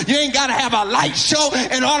gospel. You ain't got to have a light show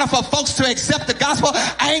in order for folks to accept the gospel.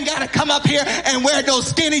 I ain't got to come up here and wear those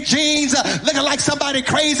skinny jeans looking like somebody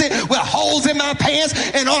crazy with holes in my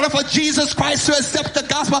pants in order for Jesus Christ to accept the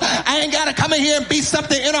gospel. I ain't got to come in here and be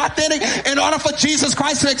something inauthentic in order for Jesus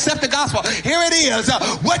Christ to accept the gospel. Here it is.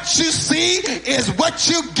 What you see is what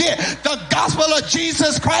you get. The gospel of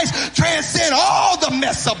Jesus Christ transcends all the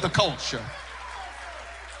mess of the culture.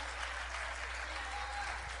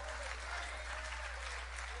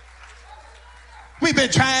 We've been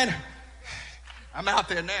trying, I'm out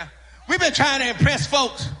there now. We've been trying to impress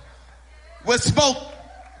folks with smoke,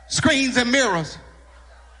 screens, and mirrors.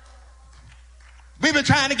 We've been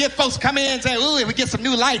trying to get folks come in and say, ooh, if we get some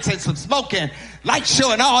new lights and some smoke and light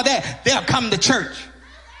show and all that, they'll come to church.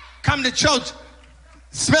 Come to church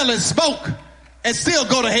smelling smoke and still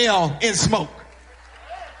go to hell in smoke.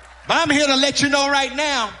 But I'm here to let you know right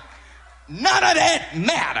now, none of that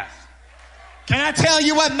matters. Can I tell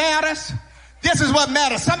you what matters? This is what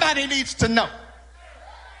matters. Somebody needs to know.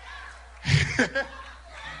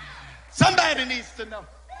 Somebody needs to know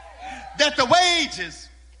that the wages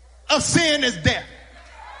of sin is death,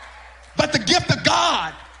 but the gift of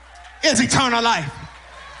God is eternal life.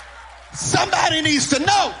 Somebody needs to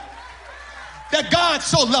know that God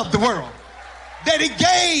so loved the world that he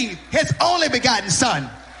gave his only begotten son,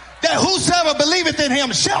 that whosoever believeth in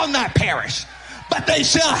him shall not perish, but they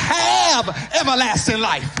shall have everlasting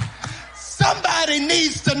life. Somebody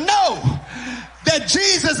needs to know that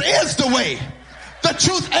Jesus is the way, the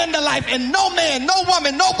truth, and the life, and no man, no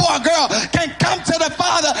woman, no boy or girl can come to the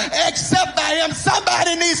Father except by him.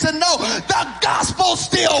 Somebody needs to know the gospel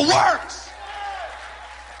still works.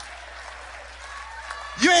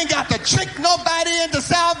 You ain't got to trick nobody into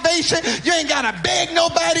salvation. You ain't got to beg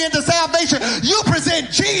nobody into salvation. You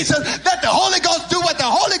present Jesus, let the Holy Ghost do what the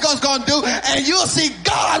Holy Ghost gonna do, and you'll see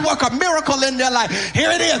God work a miracle in their life.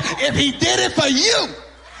 Here it is. If he did it for you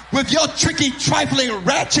with your tricky, trifling,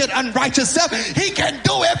 ratchet, unrighteous self, he can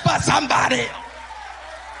do it for somebody else.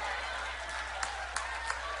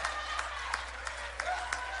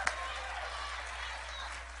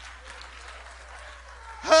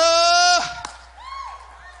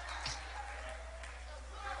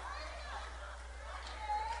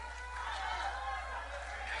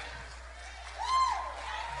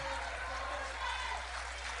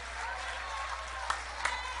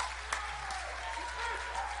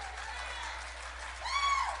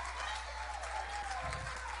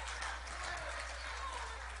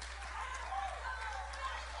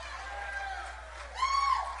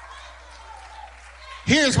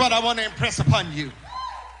 Here's what I want to impress upon you.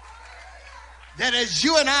 That as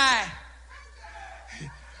you and I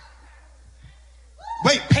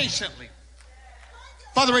wait patiently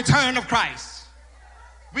for the return of Christ,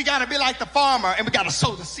 we got to be like the farmer and we got to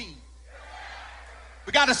sow the seed.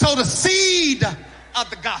 We got to sow the seed of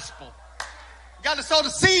the gospel. We got to sow the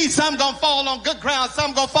seed. Some going to fall on good ground.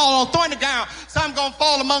 Some going to fall on thorny ground. Some going to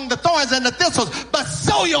fall among the thorns and the thistles. But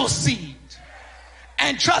sow your seed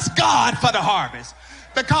and trust God for the harvest.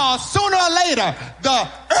 Because sooner or later, the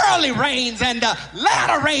early rains and the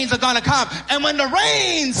latter rains are going to come. And when the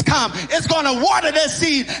rains come, it's going to water that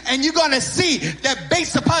seed. And you're going to see that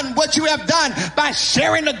based upon what you have done by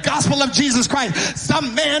sharing the gospel of Jesus Christ,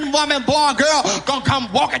 some man, woman, boy, girl going to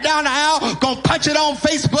come walking down the aisle, going to punch it on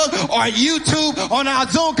Facebook or YouTube on our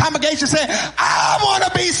Zoom congregation saying, I want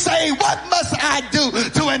to be saved. What must I do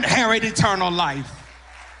to inherit eternal life?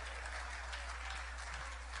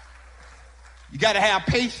 You got to have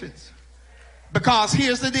patience, because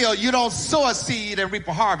here's the deal. You don't sow a seed and reap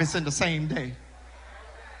a harvest in the same day.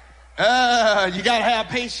 You got to have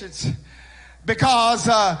patience, because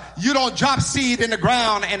you don't drop seed in the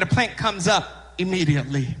ground and the plant comes up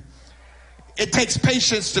immediately. It takes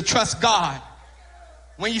patience to trust God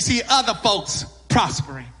when you see other folks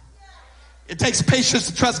prospering. It takes patience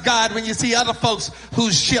to trust God when you see other folks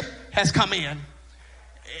whose ship has come in.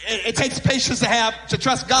 It takes patience to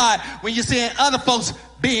trust God when you're seeing other folks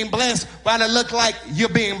being blessed while it looks like you're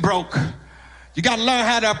being broke. You got to learn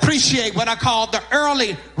how to appreciate what I call the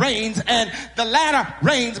early rains and the latter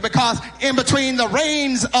rains, because in between the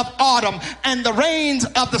rains of autumn and the rains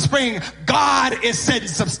of the spring, God is setting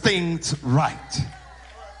some things right.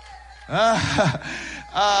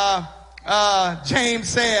 James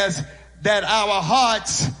says that our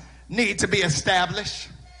hearts need to be established.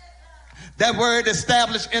 That word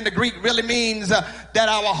established in the Greek really means that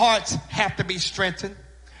our hearts have to be strengthened.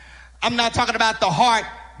 I'm not talking about the heart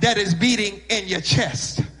that is beating in your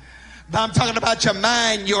chest, but I'm talking about your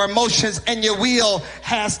mind, your emotions, and your will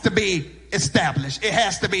has to be established. It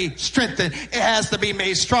has to be strengthened. It has to be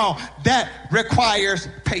made strong. That requires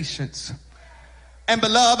patience. And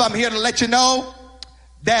beloved, I'm here to let you know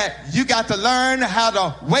that you got to learn how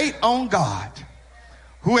to wait on God.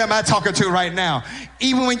 Who am I talking to right now?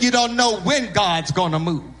 Even when you don't know when God's going to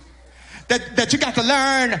move. That you got to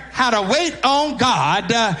learn how to wait on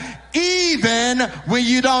God even when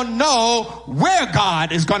you don't know where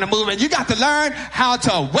God is going to move. And you got to learn how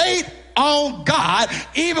to wait on God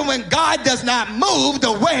even when God does not move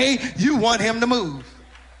the way you want him to move.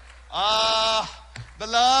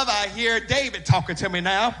 Beloved, I hear David talking to me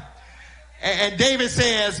now. And David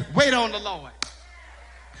says, wait on the Lord.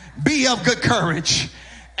 Be of good courage,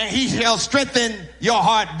 and he shall strengthen your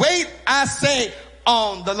heart. Wait, I say,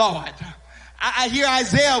 on the Lord. I hear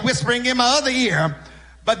Isaiah whispering in my other ear,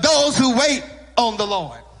 but those who wait on the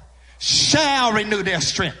Lord shall renew their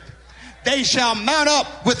strength. They shall mount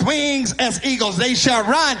up with wings as eagles. They shall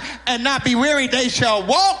run and not be weary. They shall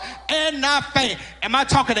walk and not faint. Am I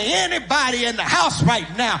talking to anybody in the house right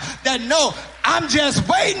now that know I'm just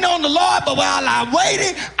waiting on the Lord, but while I'm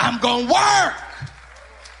waiting, I'm going to work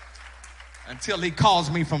until he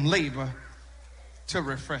calls me from labor to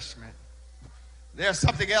refreshment. There's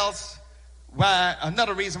something else,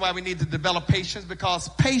 another reason why we need to develop patience, because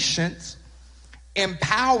patience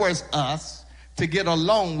empowers us to get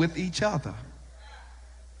along with each other.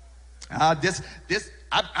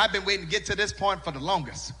 I've been waiting to get to this point for the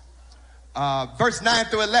longest. Verse 9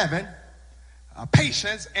 through 11,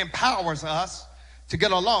 patience empowers us to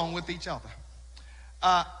get along with each other.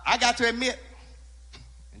 I got to admit,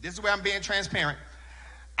 and this is where I'm being transparent,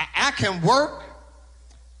 I can work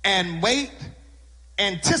and wait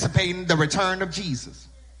anticipating the return of Jesus.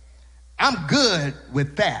 I'm good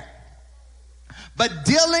with that. But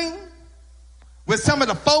dealing with some of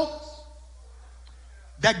the folks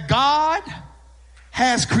that God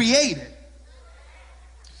has created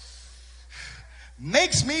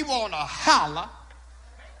makes me want to holler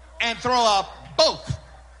and throw up both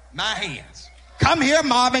my hands. Come here,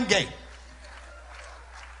 Marvin Gaye.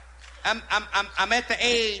 I'm at the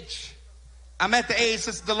age,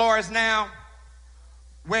 Sister Dolores, now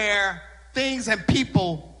where things and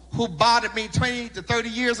people who bothered me 20 to 30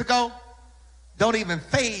 years ago don't even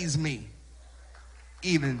faze me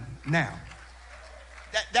even now.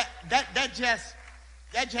 That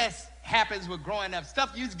just happens with growing up.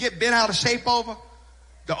 Stuff you get bent out of shape over.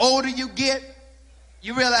 The older you get,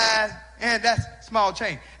 you realize, and that's small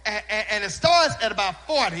change. And it starts at about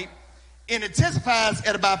 40, and it intensifies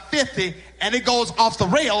at about 50, and it goes off the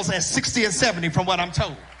rails at 60 and 70 from what I'm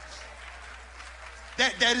told.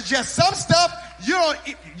 That is just some stuff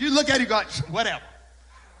you look at it and go, whatever.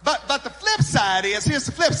 But the flip side is, here's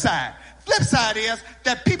the flip side. Flip side is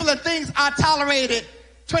that people and things I tolerated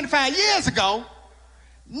 25 years ago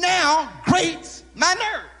now grates my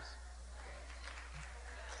nerves.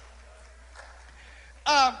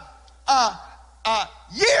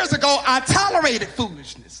 Years ago, I tolerated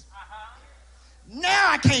foolishness.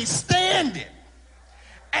 Now I can't stand it.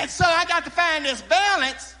 And so I got to find this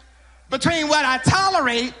balance between what I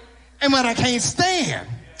tolerate and what I can't stand.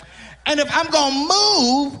 And if I'm going to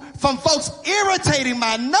move from folks irritating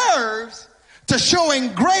my nerves to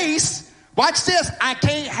showing grace, watch this, I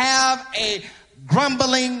can't have a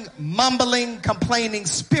grumbling, mumbling, complaining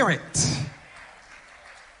spirit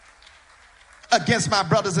against my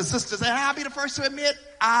brothers and sisters. And I'll be the first to admit,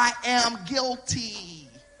 I am guilty.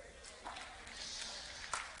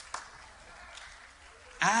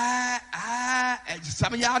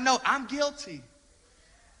 Some of y'all know I'm guilty.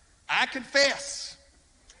 I confess.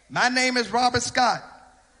 My name is Robert Scott,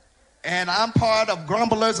 and I'm part of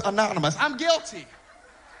Grumblers Anonymous. I'm guilty.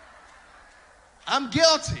 I'm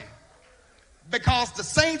guilty because the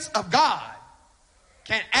saints of God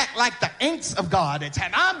can act like the ain'ts of God at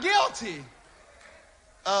times. I'm guilty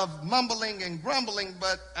of mumbling and grumbling,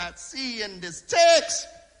 but I see in this text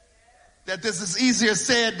that this is easier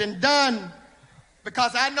said than done,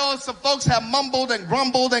 because I know some folks have mumbled and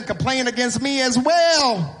grumbled and complained against me as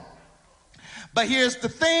well. But here's the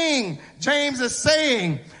thing. James is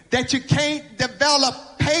saying that you can't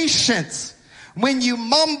develop patience when you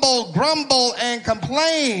mumble, grumble, and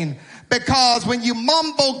complain. Because when you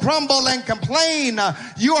mumble, grumble, and complain,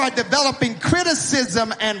 you are developing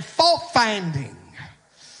criticism and fault finding.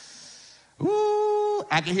 Ooh,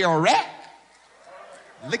 I can hear a rat.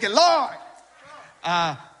 Look at Lord.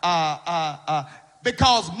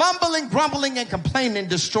 Because mumbling, grumbling, and complaining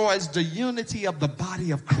destroys the unity of the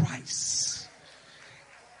body of Christ.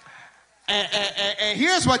 And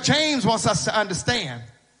here's what James wants us to understand.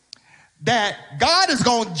 That God is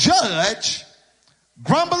going to judge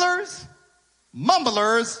grumblers,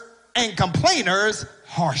 mumblers, and complainers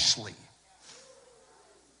harshly.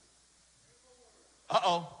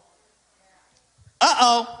 Uh-oh.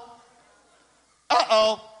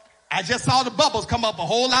 I just saw the bubbles come up a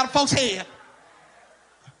whole lot of folks' head.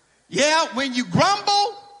 Yeah, when you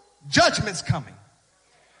grumble, judgment's coming.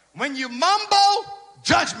 When you mumble,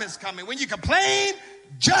 judgment's coming. When you complain,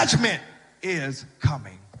 judgment is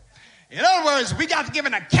coming. In other words, we got to give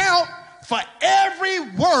an account for every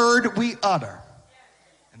word we utter.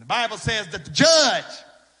 And the Bible says that the judge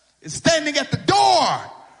is standing at the door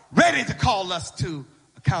ready to call us to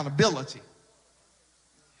accountability.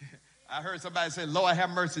 I heard somebody say, Lord, have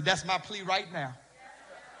mercy. That's my plea right now.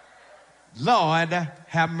 Lord,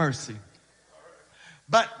 have mercy.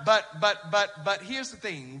 But here's the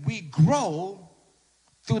thing. We grow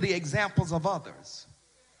through the examples of others,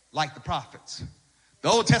 like the prophets. The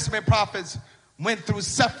Old Testament prophets went through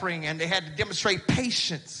suffering, and they had to demonstrate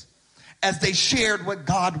patience as they shared what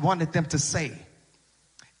God wanted them to say.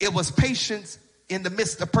 It was patience in the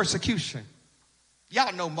midst of persecution.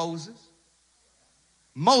 Y'all know Moses.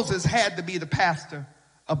 Moses had to be the pastor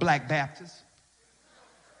of Black Baptists.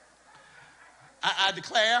 I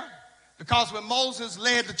declare, because when Moses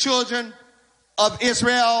led the children of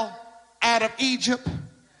Israel out of Egypt,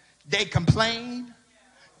 they complained,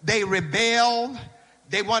 they rebelled,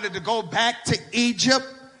 they wanted to go back to Egypt,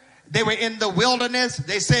 They were in the wilderness.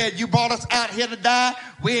 They said, you brought us out here to die.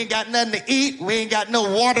 We ain't got nothing to eat. We ain't got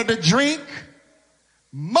no water to drink.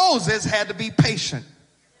 Moses had to be patient.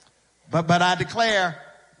 But I declare,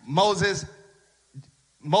 Moses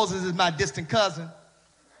is my distant cousin.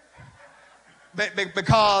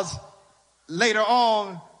 Because later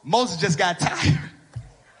on, Moses just got tired.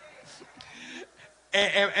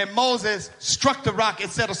 And Moses struck the rock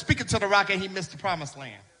instead of speaking to the rock, and he missed the promised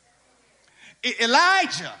land.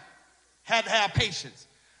 Elijah had to have patience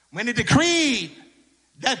when he decreed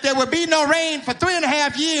that there would be no rain for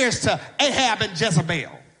 3.5 years to Ahab and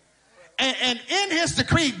Jezebel. And in his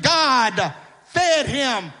decree, God fed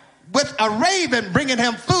him with a raven bringing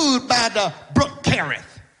him food by the brook Kerith.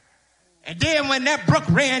 And then when that brook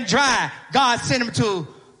ran dry, God sent him to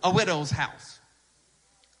a widow's house.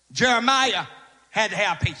 Jeremiah had to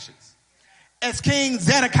have patience. As King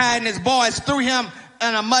Zedekiah and his boys threw him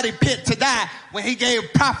in a muddy pit to die when he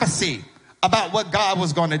gave prophecy about what God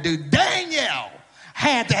was going to do, Daniel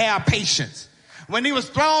had to have patience. When he was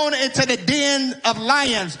thrown into the den of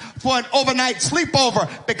lions for an overnight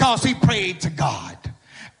sleepover because he prayed to God.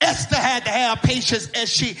 Esther had to have patience as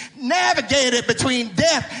she navigated between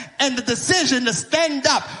death and the decision to stand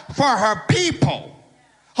up for her people.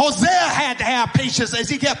 Hosea had to have patience as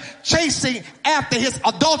he kept chasing after his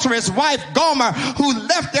adulterous wife Gomer, who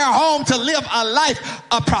left their home to live a life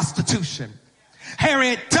of prostitution.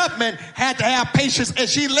 Harriet Tubman had to have patience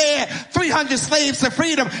as she led 300 slaves to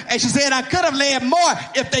freedom, and she said, I could have led more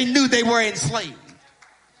if they knew they were enslaved.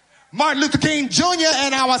 Martin Luther King Jr.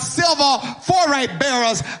 and our civil right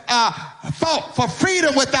bearers fought for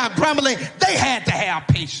freedom without grumbling. They had to have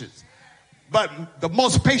patience. But the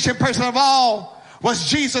most patient person of all was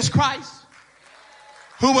Jesus Christ,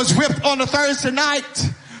 who was whipped on the Thursday night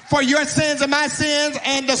for your sins and my sins.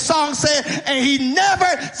 And the song said, and he never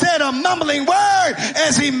said a mumbling word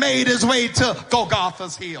as he made his way to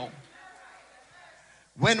Golgotha's hill.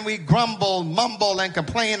 When we grumble, mumble, and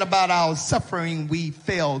complain about our suffering, we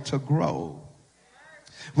fail to grow.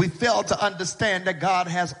 We fail to understand that God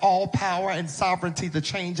has all power and sovereignty to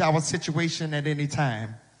change our situation at any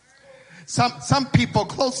time. Some people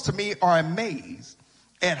close to me are amazed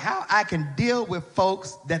at how I can deal with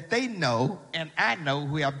folks that they know and I know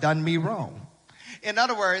who have done me wrong. In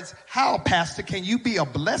other words, how, Pastor, can you be a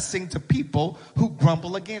blessing to people who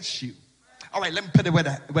grumble against you? All right, let me put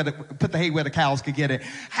the hay where the cows can get it.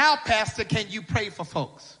 How, Pastor, can you pray for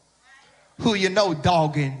folks who you know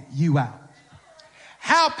dogging you out?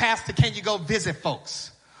 How, Pastor, can you go visit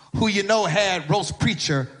folks who you know had roast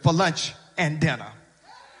preacher for lunch and dinner?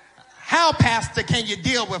 How, Pastor, can you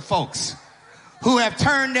deal with folks who have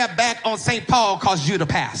turned their back on St. Paul because you're the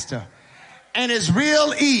pastor? And it's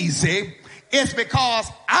real easy. It's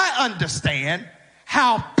because I understand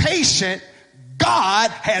how patient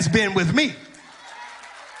God has been with me.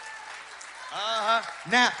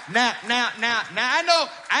 Now, I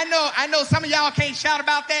know some of y'all can't shout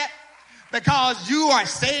about that because you are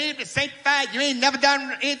saved and sanctified. You ain't never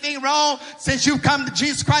done anything wrong since you've come to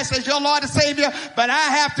Jesus Christ as your Lord and Savior. But I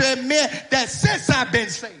have to admit that since I've been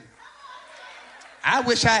saved, I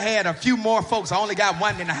wish I had a few more folks. I only got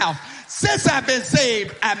one in the house. Since I've been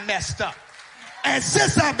saved, I messed up. And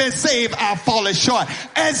since I've been saved, I've fallen short.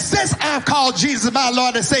 And since I've called Jesus my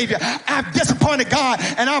Lord and Savior, I've disappointed God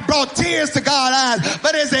and I've brought tears to God's eyes.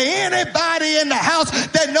 But is there anybody in the house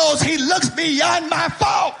that knows he looks beyond my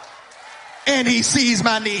fault and he sees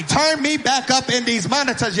my need? Turn me back up in these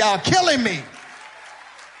monitors. Y'all killing me.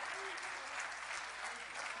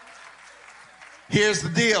 Here's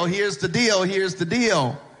the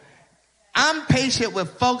deal. I'm patient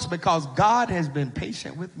with folks because God has been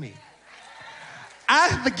patient with me. I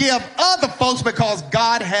forgive other folks because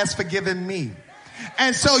God has forgiven me.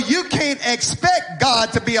 And so you can't expect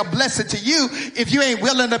God to be a blessing to you if you ain't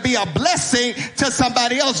willing to be a blessing to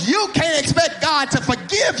somebody else. You can't expect God to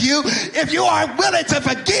forgive you if you aren't willing to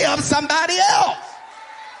forgive somebody else.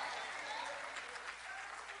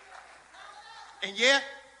 And yet,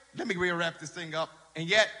 let me wrap this thing up. And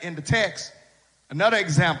yet, in the text, another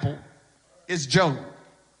example is Job.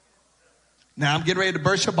 Now, I'm getting ready to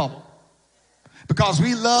burst your bubble. Because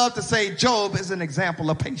we love to say Job is an example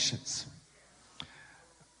of patience.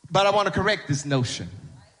 But I want to correct this notion.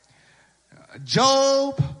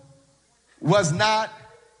 Job was not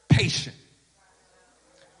patient.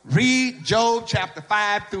 Read Job chapter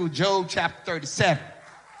 5 through Job chapter 37.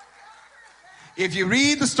 If you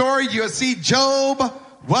read the story, you'll see Job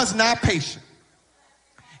was not patient.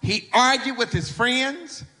 He argued with his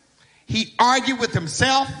friends. He argued with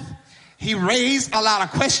himself. He raised a lot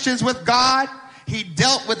of questions with God. He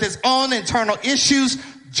dealt with his own internal issues.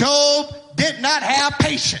 Job did not have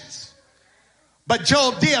patience. But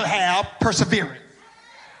Job did have perseverance.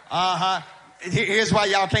 Here's why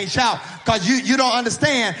y'all can't shout. Because you don't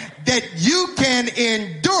understand that you can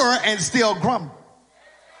endure and still grumble.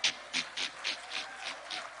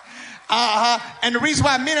 And the reason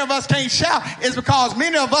why many of us can't shout is because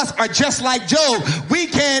many of us are just like Job. We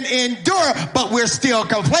can endure, but we're still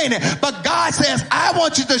complaining. But God says, I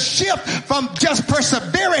want you to shift from just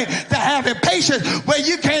persevering to having patience, where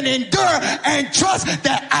you can endure and trust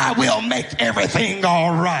that I will make everything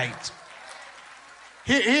all right.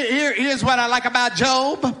 Here's what I like about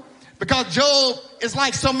Job, because Job is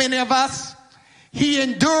like so many of us. He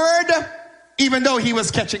endured even though he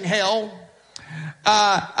was catching hell.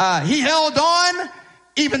 He held on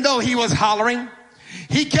even though he was hollering.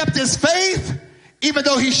 He kept his faith even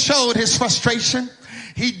though he showed his frustration.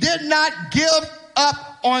 He did not give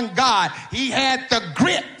up on God. He had the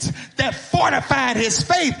grit that fortified his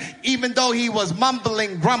faith even though he was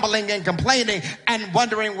mumbling, grumbling, and complaining and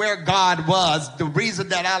wondering where God was. The reason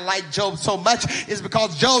that I like Job so much is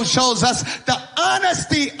because Job shows us the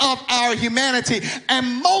honesty of our humanity,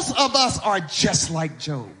 and most of us are just like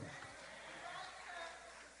Job.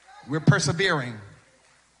 We're persevering,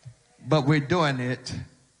 but we're doing it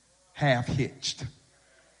half-hitched.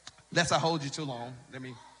 Lest I hold you too long, let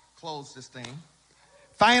me close this thing.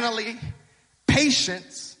 Finally,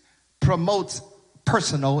 patience promotes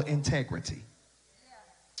personal integrity.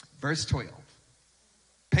 Verse 12.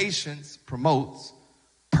 Patience promotes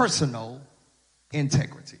personal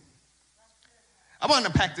integrity. I want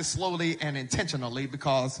to unpack this slowly and intentionally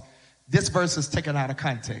because this verse is taken out of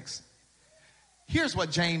context. Here's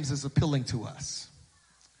what James is appealing to us.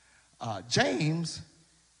 James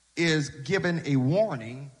is given a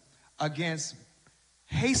warning against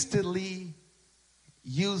hastily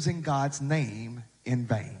using God's name in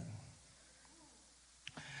vain.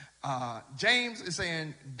 James is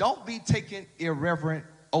saying, don't be taking irreverent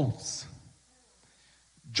oaths,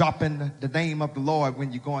 dropping the name of the Lord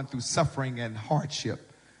when you're going through suffering and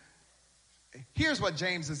hardship. Here's what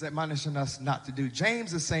James is admonishing us not to do.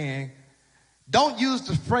 James is saying, don't use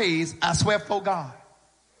the phrase, I swear for God.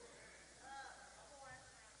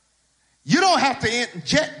 You don't have to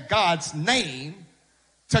inject God's name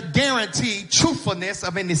to guarantee truthfulness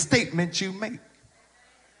of any statement you make.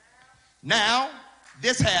 Now,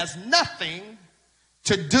 this has nothing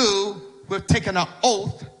to do with taking an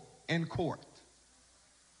oath in court.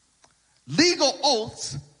 Legal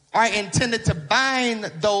oaths are intended to bind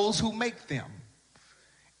those who make them.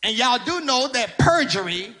 And y'all do know that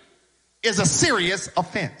perjury is a serious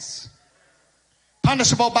offense,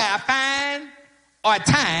 punishable by a fine or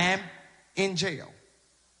time in jail.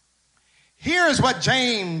 Here's what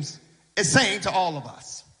James is saying to all of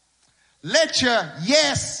us. Let your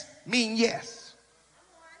yes mean yes.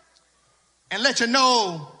 And let your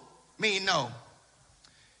no mean no.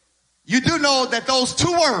 You do know that those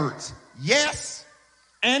two words, yes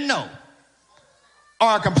and no,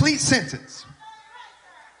 are a complete sentence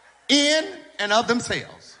in and of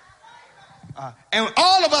themselves. And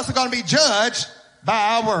all of us are going to be judged by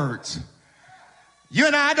our words. You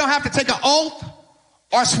and I don't have to take an oath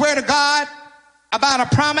or swear to God about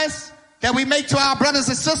a promise that we make to our brothers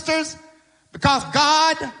and sisters, because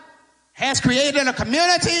God has created a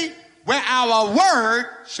community where our word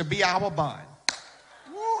should be our bond.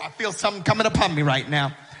 Woo, I feel something coming upon me right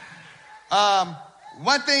now.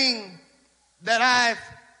 One thing that I've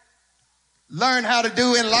learned how to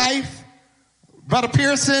do in life, Brother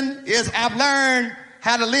Pearson, is I've learned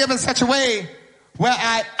how to live in such a way where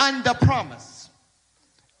I under-promise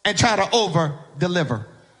and try to over-deliver.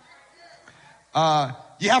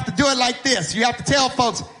 You have to do it like this. You have to tell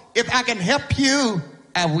folks, if I can help you,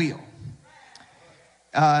 I will.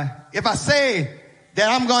 If I say that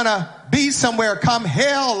I'm going to be somewhere come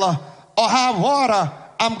hell or high water,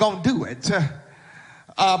 I'm going to do it.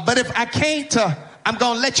 But if I can't, I'm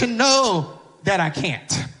going to let you know that I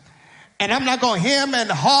can't. And I'm not going to hem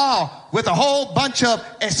and haw with a whole bunch of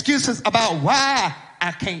excuses about why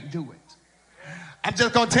I can't do it. I'm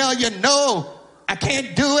just going to tell you, no, I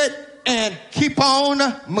can't do it, and keep on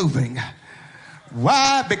moving.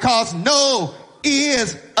 Why? Because no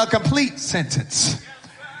is a complete sentence.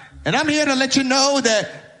 And I'm here to let you know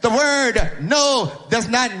that the word no does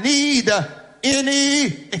not need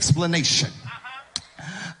any explanation.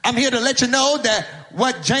 I'm here to let you know that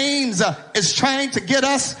what James is trying to get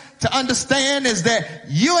us to understand is that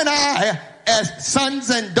you and I, as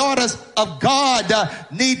sons and daughters of God,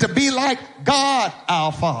 need to be like God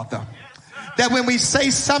our Father. That when we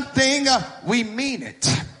say something, we mean it.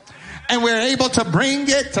 And we're able to bring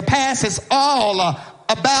it to pass. It's all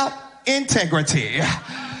about integrity.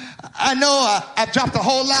 I know I've dropped a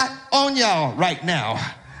whole lot on y'all right now.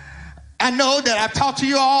 I know that I've talked to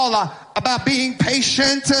you all about being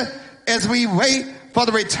patient as we wait for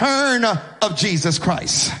the return of Jesus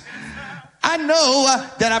Christ. I know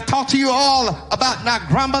that I've talked to you all about not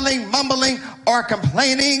grumbling, mumbling, or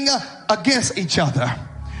complaining against each other.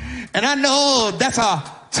 And I know that's a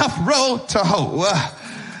tough road to hoe.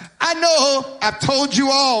 I know I've told you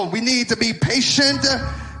all we need to be patient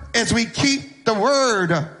as we keep the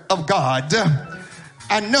word of God.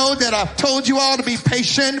 I know that I've told you all to be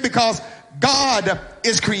patient because God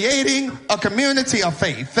is creating a community of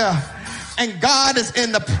faith. And God is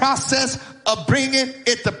in the process of bringing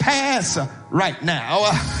it to pass right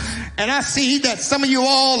now. And I see that some of you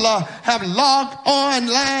all have logged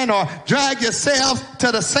online or dragged yourselves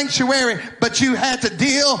to the sanctuary, but you had to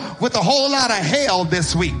deal with a whole lot of hell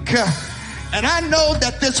this week. And I know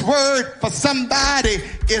that this word for somebody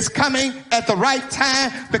is coming at the right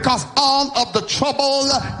time because all of the trouble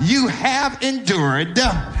you have endured.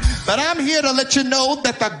 But I'm here to let you know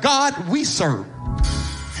that the God we serve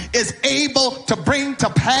is able to bring to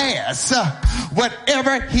pass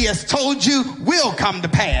whatever he has told you will come to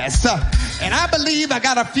pass. And I believe I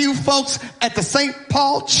got a few folks at the St.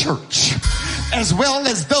 Paul Church, as well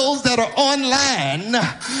as those that are online,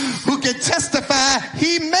 who can testify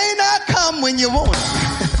he may not come when you want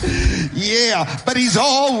him. Yeah, but he's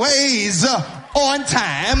always on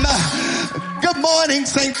time. Good morning,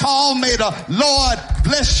 St. Paul. May the Lord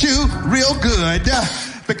bless you real good.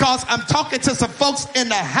 Because I'm talking to some folks in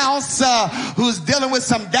the house who's dealing with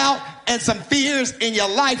some doubt and some fears in your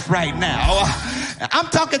life right now. I'm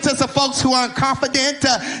talking to some folks who aren't confident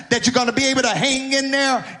that you're going to be able to hang in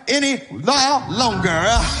there any longer.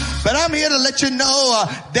 But I'm here to let you know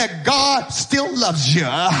that God still loves you.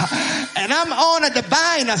 And I'm on a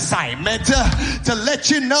divine assignment to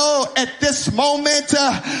let you know at this moment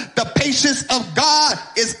the patience of God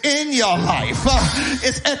is in your life.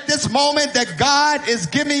 It's at this moment that God is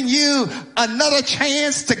giving you another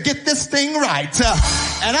chance to get this thing right.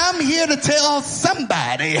 And I'm here to tell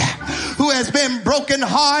somebody who has been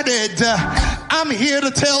brokenhearted. I'm here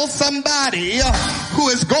to tell somebody who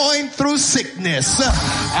is going through sickness.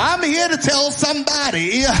 I'm here to tell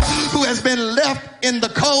somebody who has been left in the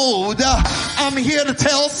cold. I'm here to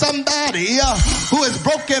tell somebody who is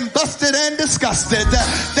broken, busted, and disgusted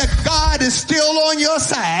that God is still on your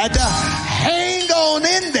side. Hang on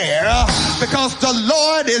in there because the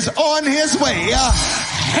Lord is on his way.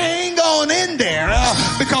 Hang on in there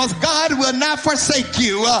because God will not forsake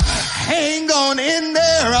you. Hang on in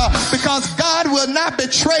there because God will not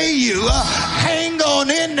betray you. Hang on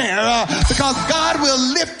in there because God will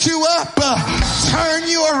lift you up, turn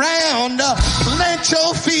you around, plant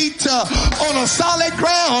your feet on a solid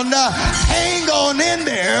ground. Hang on in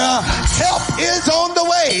there. Help is on the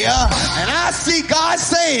way. And I see God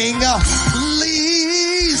saying,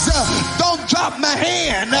 please don't drop my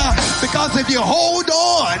hand, because if you hold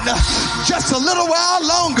on just a little while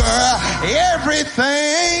longer,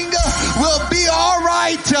 everything will be all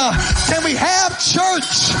right. Can we have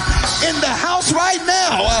church in the house right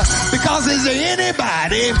now? Because is there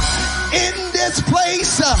anybody in this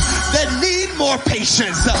place that need more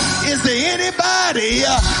patience? Is there anybody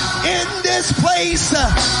in this place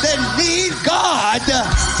that need God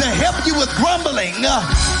to help you with grumbling,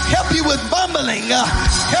 help you with mumbling,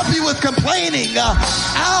 help you with complaining?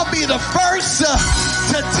 I'll be the first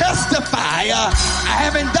to testify. I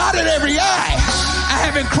haven't dotted every I. I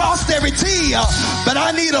haven't crossed every T, but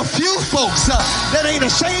I need a few folks that ain't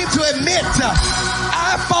ashamed to admit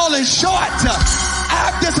I've fallen short.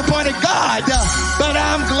 I've disappointed God, but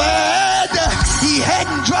I'm glad he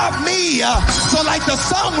hadn't dropped me. So like the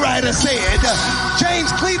songwriter said, James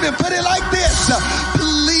Cleveland put it like this: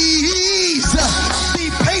 please be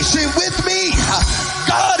patient with me.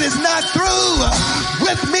 God is not through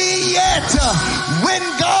with me yet. When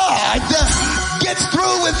God gets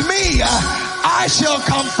through with me, I shall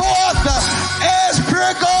come forth as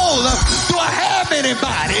pure gold. Do I have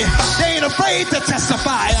anybody that ain't afraid to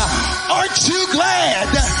testify? Aren't you glad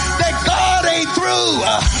that God ain't through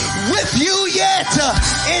with you yet?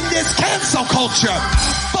 In this cancel culture,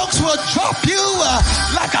 folks will drop you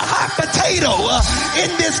like a hot potato.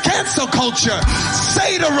 In this cancel culture,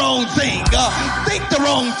 say the wrong thing, think the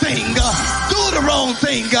wrong thing, do the wrong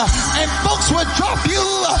thing, and folks will drop you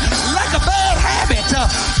like a bad habit.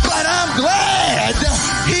 But I'm glad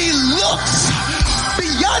he looks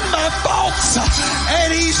beyond my faults,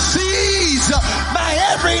 and he sees my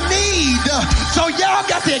every need. So y'all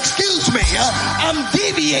got to excuse me. I'm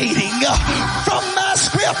deviating from my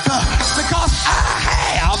script because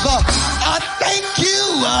I have a thank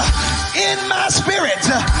you in my spirit.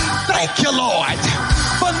 Thank you, Lord,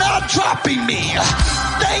 for not dropping me.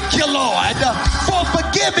 Thank you, Lord, for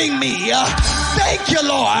forgiving me. Thank you,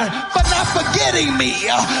 Lord, for not forgetting me.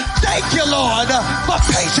 Thank you, Lord, for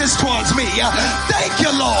patience towards me. Thank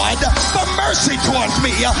you, Lord, for mercy towards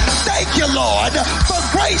me. Thank you, Lord, for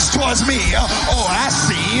grace towards me. Oh, I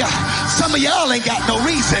see. Some of y'all ain't got no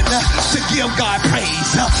reason to give God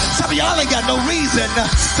praise. Some of y'all ain't got no reason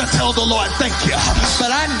to tell the Lord thank you.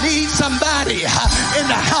 But I need somebody in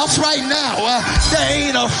the house right now that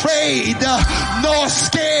ain't afraid nor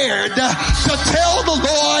scared to tell the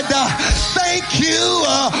Lord thank you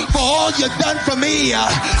for all you've done for me.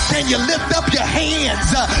 Can you lift up your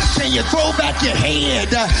hands? Can you throw back your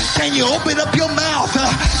head? Can you open up your mouth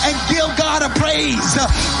and give God a praise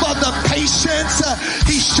for the patience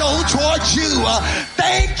he showed towards you?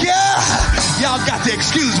 Thank you. Y'all got to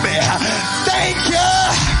excuse me. Thank you.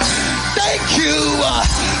 Thank you.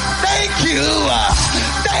 Thank you.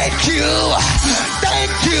 Thank you.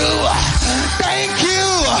 Thank you. Thank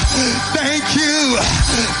you. Thank you.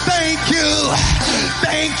 Thank you.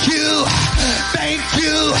 Thank you. Thank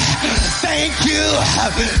you. Thank you.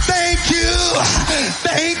 Thank you.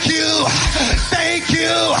 Thank you. Thank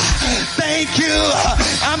you. Thank you.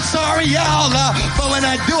 I'm sorry, y'all, but when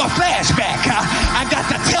I do a flashback, I got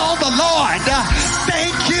to tell the Lord,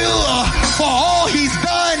 thank you for all he's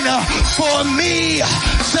done for me.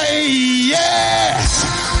 Say yes.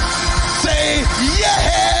 Say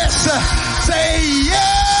yes. Say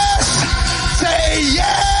yes. Say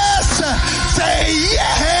yes. Say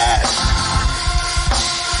yes.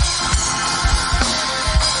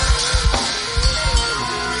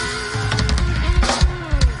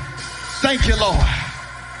 Thank you, Lord,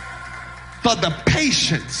 for the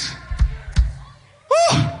patience.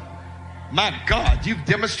 Woo! My God, you've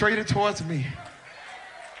demonstrated towards me.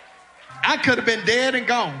 I could have been dead and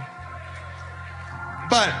gone.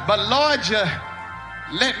 But Lord, you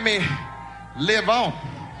let me live on.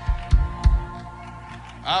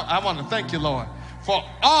 I want to thank you, Lord, for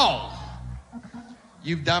all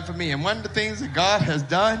you've done for me. And one of the things that God has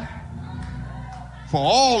done for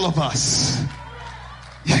all of us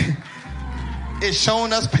is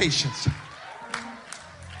showing us patience.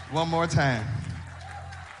 One more time.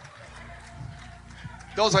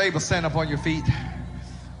 Those are able to stand up on your feet.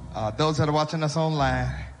 Those that are watching us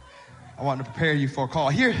online, I want to prepare you for a call.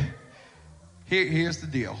 Here's the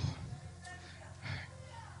deal.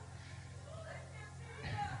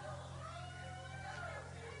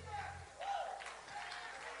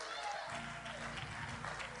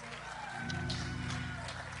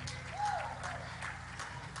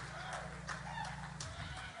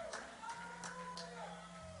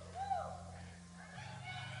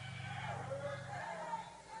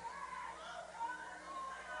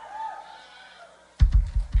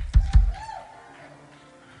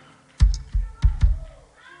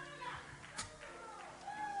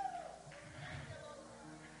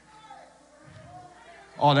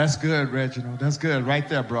 Oh, that's good, Reginald. That's good. Right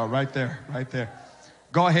there, bro. Right there. Right there.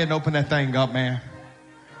 Go ahead and open that thing up, man.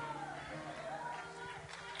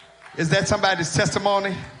 Is that somebody's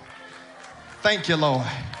testimony? Thank you, Lord.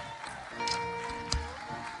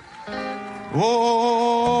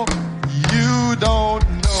 Oh, you don't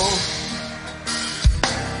know.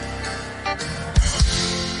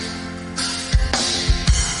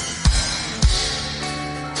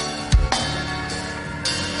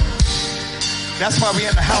 That's why we're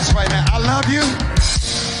in the house right now. I love you.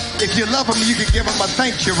 If you love him, you can give him a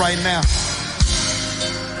thank you right now.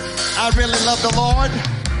 I really love the Lord.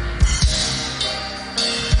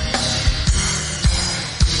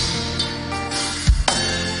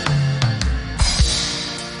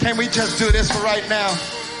 Can we just do this for right now?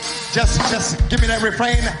 Just give me that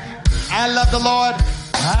refrain. I love the Lord.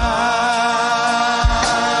 I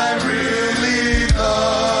really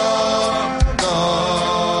love the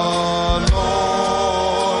Lord.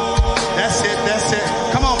 That's it. That's it.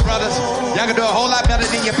 Come on, brothers. Y'all can do a whole lot better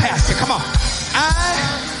than your pastor. Come on.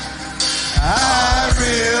 I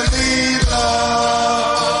really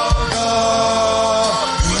love the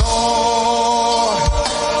Lord.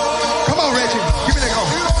 Come on, Reggie. Give me that call.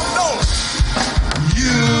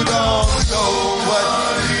 You don't know what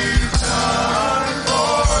he's done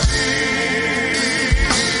for me.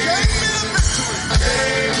 Gave me the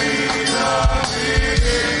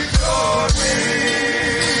victory.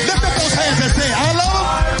 Lift up those hands and say, I love him.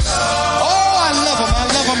 Oh, I love him. I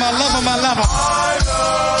love him. I love him. I love him.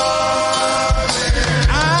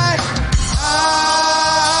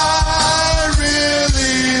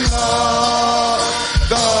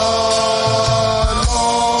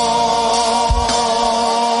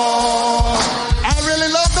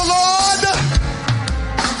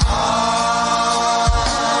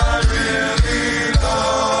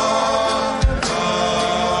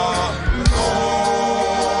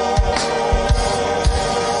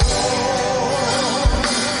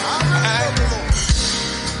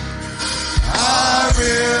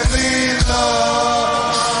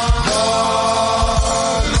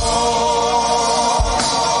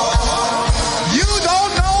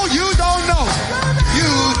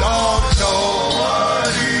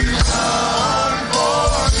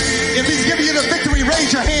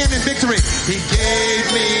 raise your hand in victory. He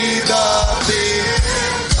gave me the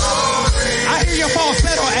victory. I hear your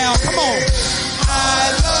falsetto, Al. Come on.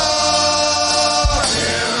 I love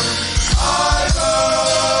him. I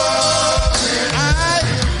love him.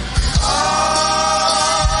 I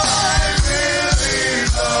really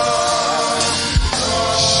love.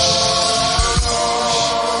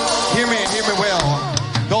 Hear me well.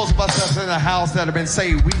 Those of us that's in the house that have been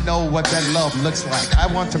saved, we know what that love looks like. I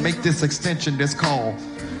want to make this extension, this call,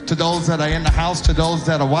 to those that are in the house, to those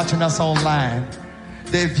that are watching us online,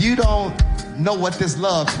 that if you don't know what this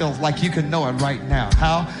love feels like, you can know it right now.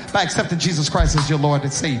 How? By accepting Jesus Christ as your Lord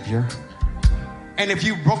and Savior. And if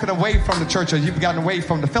you've broken away from the church or you've gotten away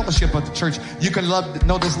from the fellowship of the church, you can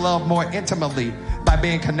know this love more intimately by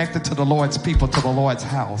being connected to the Lord's people, to the Lord's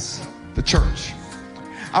house, the church.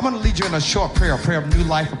 I'm going to lead you in a short prayer, a prayer of new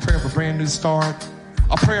life, a prayer of a brand new start,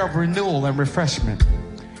 a prayer of renewal and refreshment.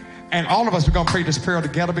 And all of us, we're going to pray this prayer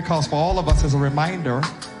together because for all of us is a reminder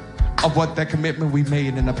of what that commitment we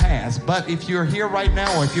made in the past. But if you're here right now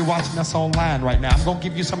or if you're watching us online right now, I'm going to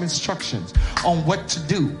give you some instructions on what to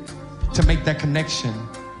do to make that connection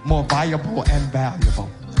more viable and valuable.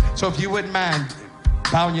 So if you wouldn't mind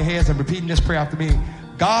bowing your heads and repeating this prayer after me.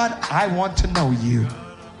 God, I want to know you.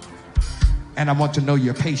 And I want to know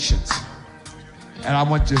your patience. And I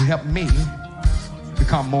want you to help me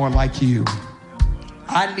become more like you.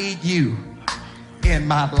 I need you in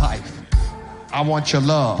my life. I want your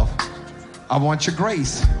love. I want your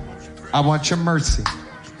grace. I want your mercy.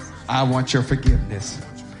 I want your forgiveness.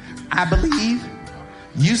 I believe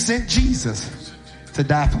you sent Jesus to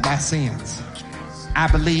die for my sins.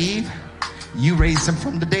 I believe you raised him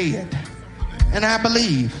from the dead. And I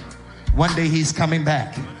believe one day he's coming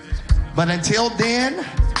back. But until then,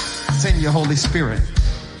 send your Holy Spirit.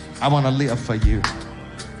 I want to live for you.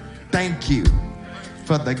 Thank you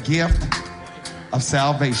for the gift of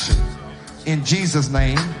salvation. In Jesus'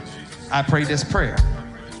 name, I pray this prayer.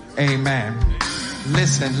 Amen.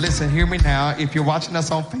 Listen, hear me now. If you're watching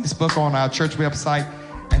us on Facebook or on our church website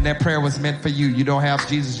and that prayer was meant for you, you don't have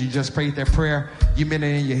Jesus, you just prayed that prayer, you meant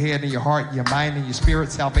it in your head, in your heart, your mind, and your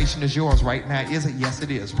spirit, salvation is yours right now. Is it? Yes,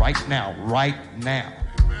 it is. Right now. Right now.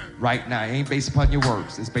 Right now. It ain't based upon your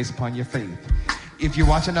works. It's based upon your faith. If you're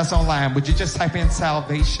watching us online, would you just type in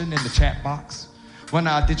salvation in the chat box? One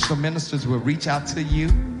of our digital ministers will reach out to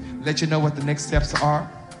you, let you know what the next steps are.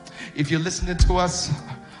 If you're listening to us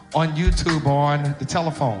on YouTube or on the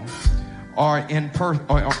telephone or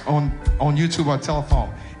on YouTube or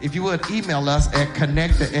telephone, if you would email us at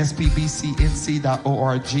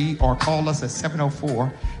connect@spbcnc.org or call us at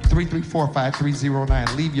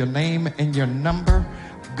 704-334-5309. Leave your name and your number,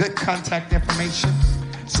 good contact information.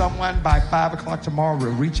 Someone by 5 o'clock tomorrow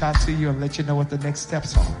will reach out to you and let you know what the next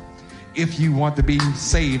steps are. If you want to be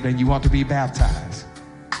saved and you want to be baptized.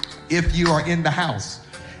 If you are in the house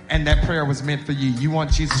and that prayer was meant for you, you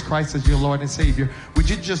want Jesus Christ as your Lord and Savior, would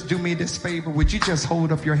you just do me this favor? Would you just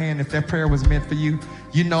hold up your hand if that prayer was meant for you?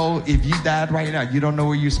 You know, if you died right now, you don't know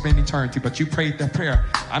where you spend eternity, but you prayed that prayer.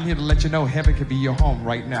 I'm here to let you know heaven could be your home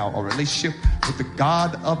right now. A relationship with the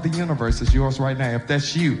God of the universe is yours right now. If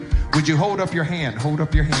that's you, would you hold up your hand? Hold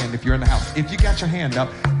up your hand if you're in the house. If you got your hand up,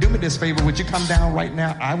 do me this favor. Would you come down right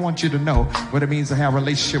now? I want you to know what it means to have a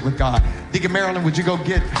relationship with God. Deacon Marilyn, would you go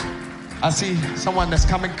get... I see someone that's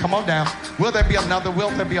coming. Come on down. Will there be another?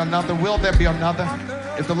 Will there be another? Will there be another?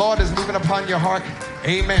 If the Lord is moving upon your heart,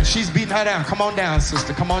 amen. She's beating her down. Come on down,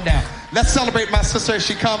 sister. Come on down. Let's celebrate my sister as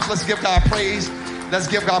she comes. Let's give God praise. Let's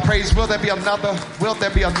give God praise. Will there be another? Will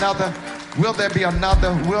there be another? Will there be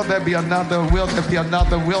another? Will there be another? Will there be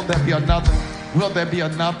another? Will there be another? Will there be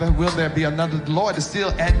another? Will there be another? The Lord is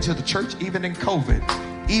still adding to the church even in COVID.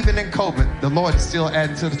 Even in COVID, the Lord is still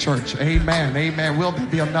adding to the church. Amen. Amen. Will there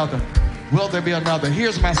be another? Will there be another?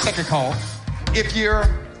 Here's my second call. If you're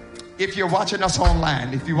watching us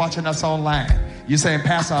online, you're saying,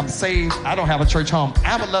 Pastor, I'm saved. I don't have a church home.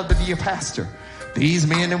 I would love to be your pastor. These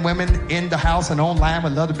men and women in the house and online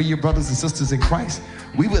would love to be your brothers and sisters in Christ.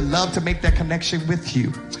 We would love to make that connection with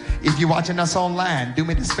you. If you're watching us online, do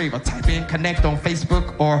me this favor. Type in Connect on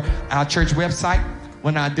Facebook or our church website.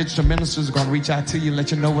 When our digital ministers are going to reach out to you and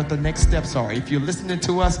let you know what the next steps are. If you're listening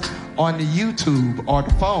to us on the YouTube or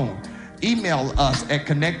the phone, email us at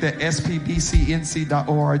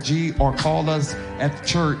connect@spbcnc.org or call us at the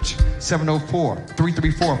church,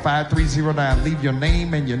 704-334-5309. Leave your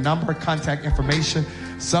name and your number, contact information.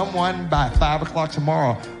 Someone by 5 o'clock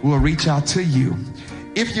tomorrow will reach out to you.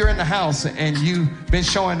 If you're in the house and you've been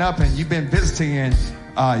showing up and you've been visiting and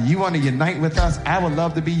you want to unite with us, I would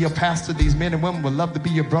love to be your pastor. These men and women would love to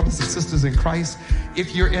be your brothers and sisters in Christ.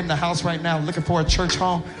 If you're in the house right now looking for a church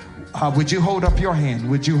home, Would you hold up your hand?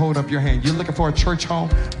 Would you hold up your hand? You're looking for a church home?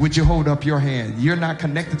 Would you hold up your hand? You're not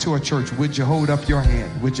connected to a church. Would you hold up your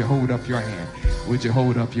hand? Would you hold up your hand? Would you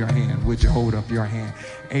hold up your hand? Would you hold up your hand?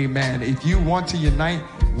 Amen. If you want to unite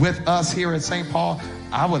with us here at St. Paul,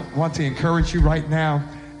 I would want to encourage you right now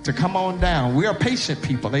to come on down. We are patient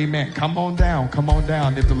people. Amen. Come on down. Come on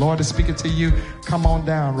down. If the Lord is speaking to you, come on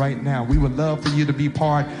down right now. We would love for you to be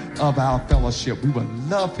part of our fellowship. We would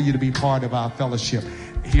love for you to be part of our fellowship.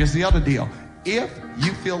 Here's the other deal. If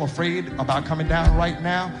you feel afraid about coming down right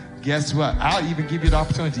now, guess what? I'll even give you the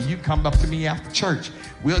opportunity. You come up to me after church.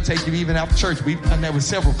 We'll take you even after church. We've done that with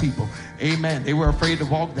several people. Amen. They were afraid to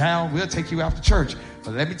walk down. We'll take you after church.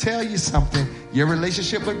 But let me tell you something. Your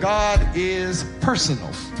relationship with God is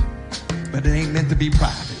personal, but it ain't meant to be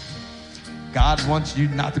private. God wants you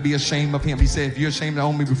not to be ashamed of him. He said, if you're ashamed to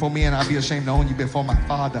own me before me, and I'll be ashamed to own you before my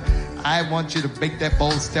Father. I want you to make that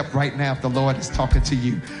bold step right now if the Lord is talking to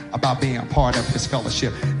you about being a part of his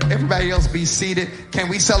fellowship. Everybody else be seated. Can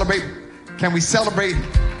we celebrate? Can we celebrate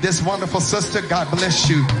this wonderful sister? God bless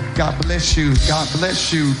you. God bless you. God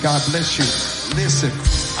bless you. God bless you. Listen,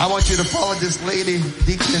 I want you to follow this lady,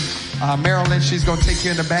 Deacon Marilyn. She's going to take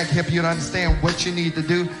you in the back, help you to understand what you need to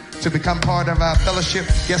do to become part of our fellowship.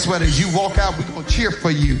 Guess what? As you walk out, we're going to cheer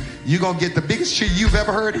for you. You're going to get the biggest cheer you've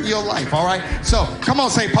ever heard in your life, all right? So, come on,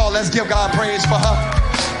 St. Paul. Let's give God praise for her.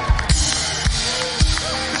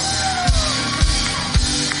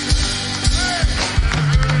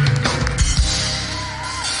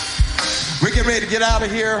 We're getting ready to get out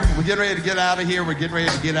of here. We're getting ready to get out of here. We're getting ready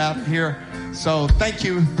to get out of here. So thank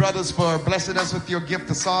you, brothers, for blessing us with your gift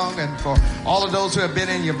of song, and for all of those who have been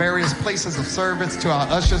in your various places of service, to our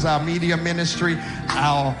ushers, our media ministry,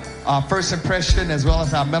 our First Impression, as well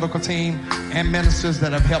as our medical team and ministers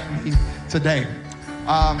that have helped me today.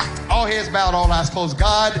 All heads bowed, all eyes closed.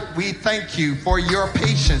 God, we thank you for your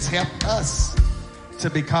patience. Help us to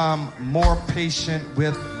become more patient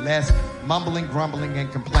with less mumbling, grumbling,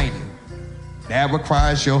 and complaining. That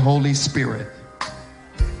requires your Holy Spirit.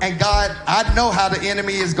 And God, I know how the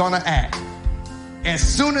enemy is going to act. As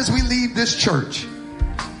soon as we leave this church,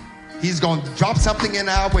 he's going to drop something in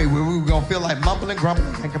our way where we're going to feel like mumbling,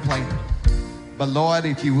 grumbling, and complaining. But Lord,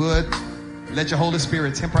 if you would, let your Holy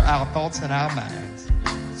Spirit temper our thoughts and our minds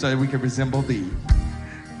so that we can resemble thee.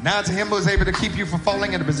 Now to him who is able to keep you from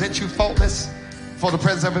falling and to present you faultless for the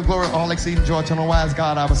presence of his glory, all exceeding joy, eternal wise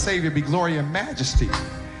God, our Savior, be glory and majesty,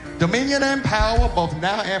 dominion and power, both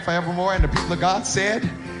now and forevermore. And the people of God said,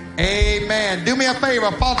 amen. Do me a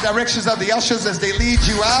favor, follow the directions of the ushers as they lead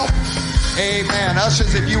you out. Amen.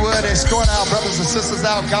 Ushers, if you would, escort our brothers and sisters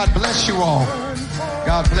out. God bless you all.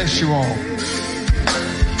 God bless you all.